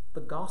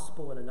the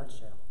gospel in a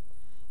nutshell.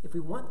 If we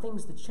want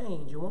things to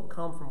change, it won't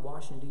come from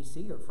Washington,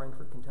 D.C. or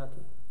Frankfort,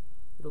 Kentucky.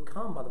 It'll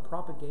come by the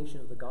propagation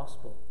of the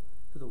gospel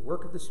through the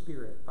work of the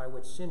Spirit by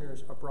which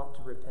sinners are brought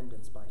to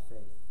repentance by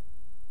faith.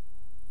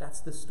 That's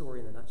the story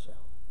in a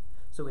nutshell.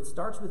 So it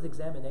starts with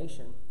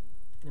examination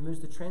and it moves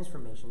to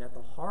transformation. At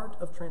the heart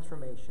of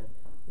transformation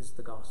is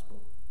the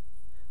gospel.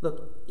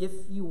 Look, if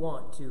you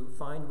want to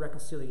find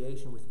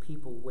reconciliation with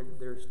people where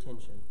there's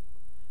tension,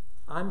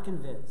 I'm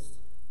convinced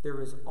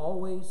there is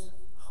always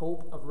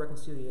hope of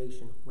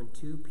reconciliation when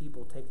two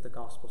people take the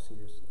gospel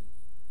seriously.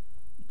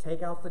 You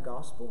take out the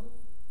gospel,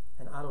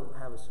 and I don't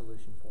have a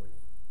solution for you.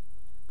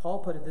 Paul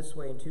put it this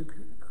way in 2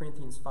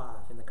 Corinthians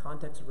 5 in the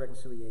context of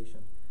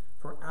reconciliation.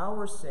 For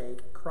our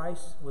sake,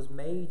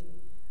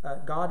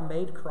 God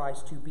made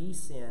Christ to be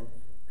sin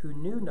who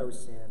knew no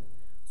sin,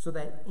 so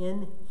that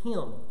in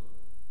him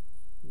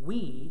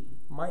we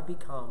might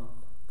become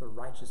the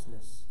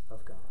righteousness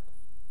of God.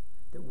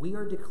 That we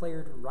are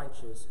declared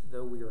righteous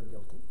though we are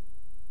guilty.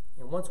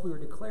 And once we are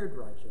declared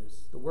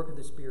righteous, the work of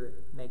the Spirit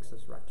makes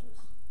us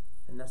righteous.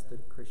 And that's the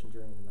Christian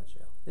journey in a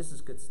nutshell. This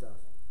is good stuff.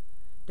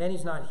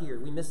 Danny's not here.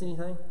 We miss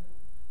anything?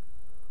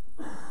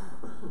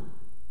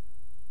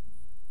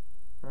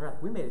 All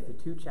right, we made it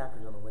through 2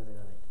 chapters on a Wednesday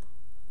night.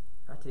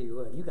 I tell you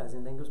what, you guys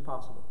didn't think it was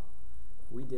possible. We did.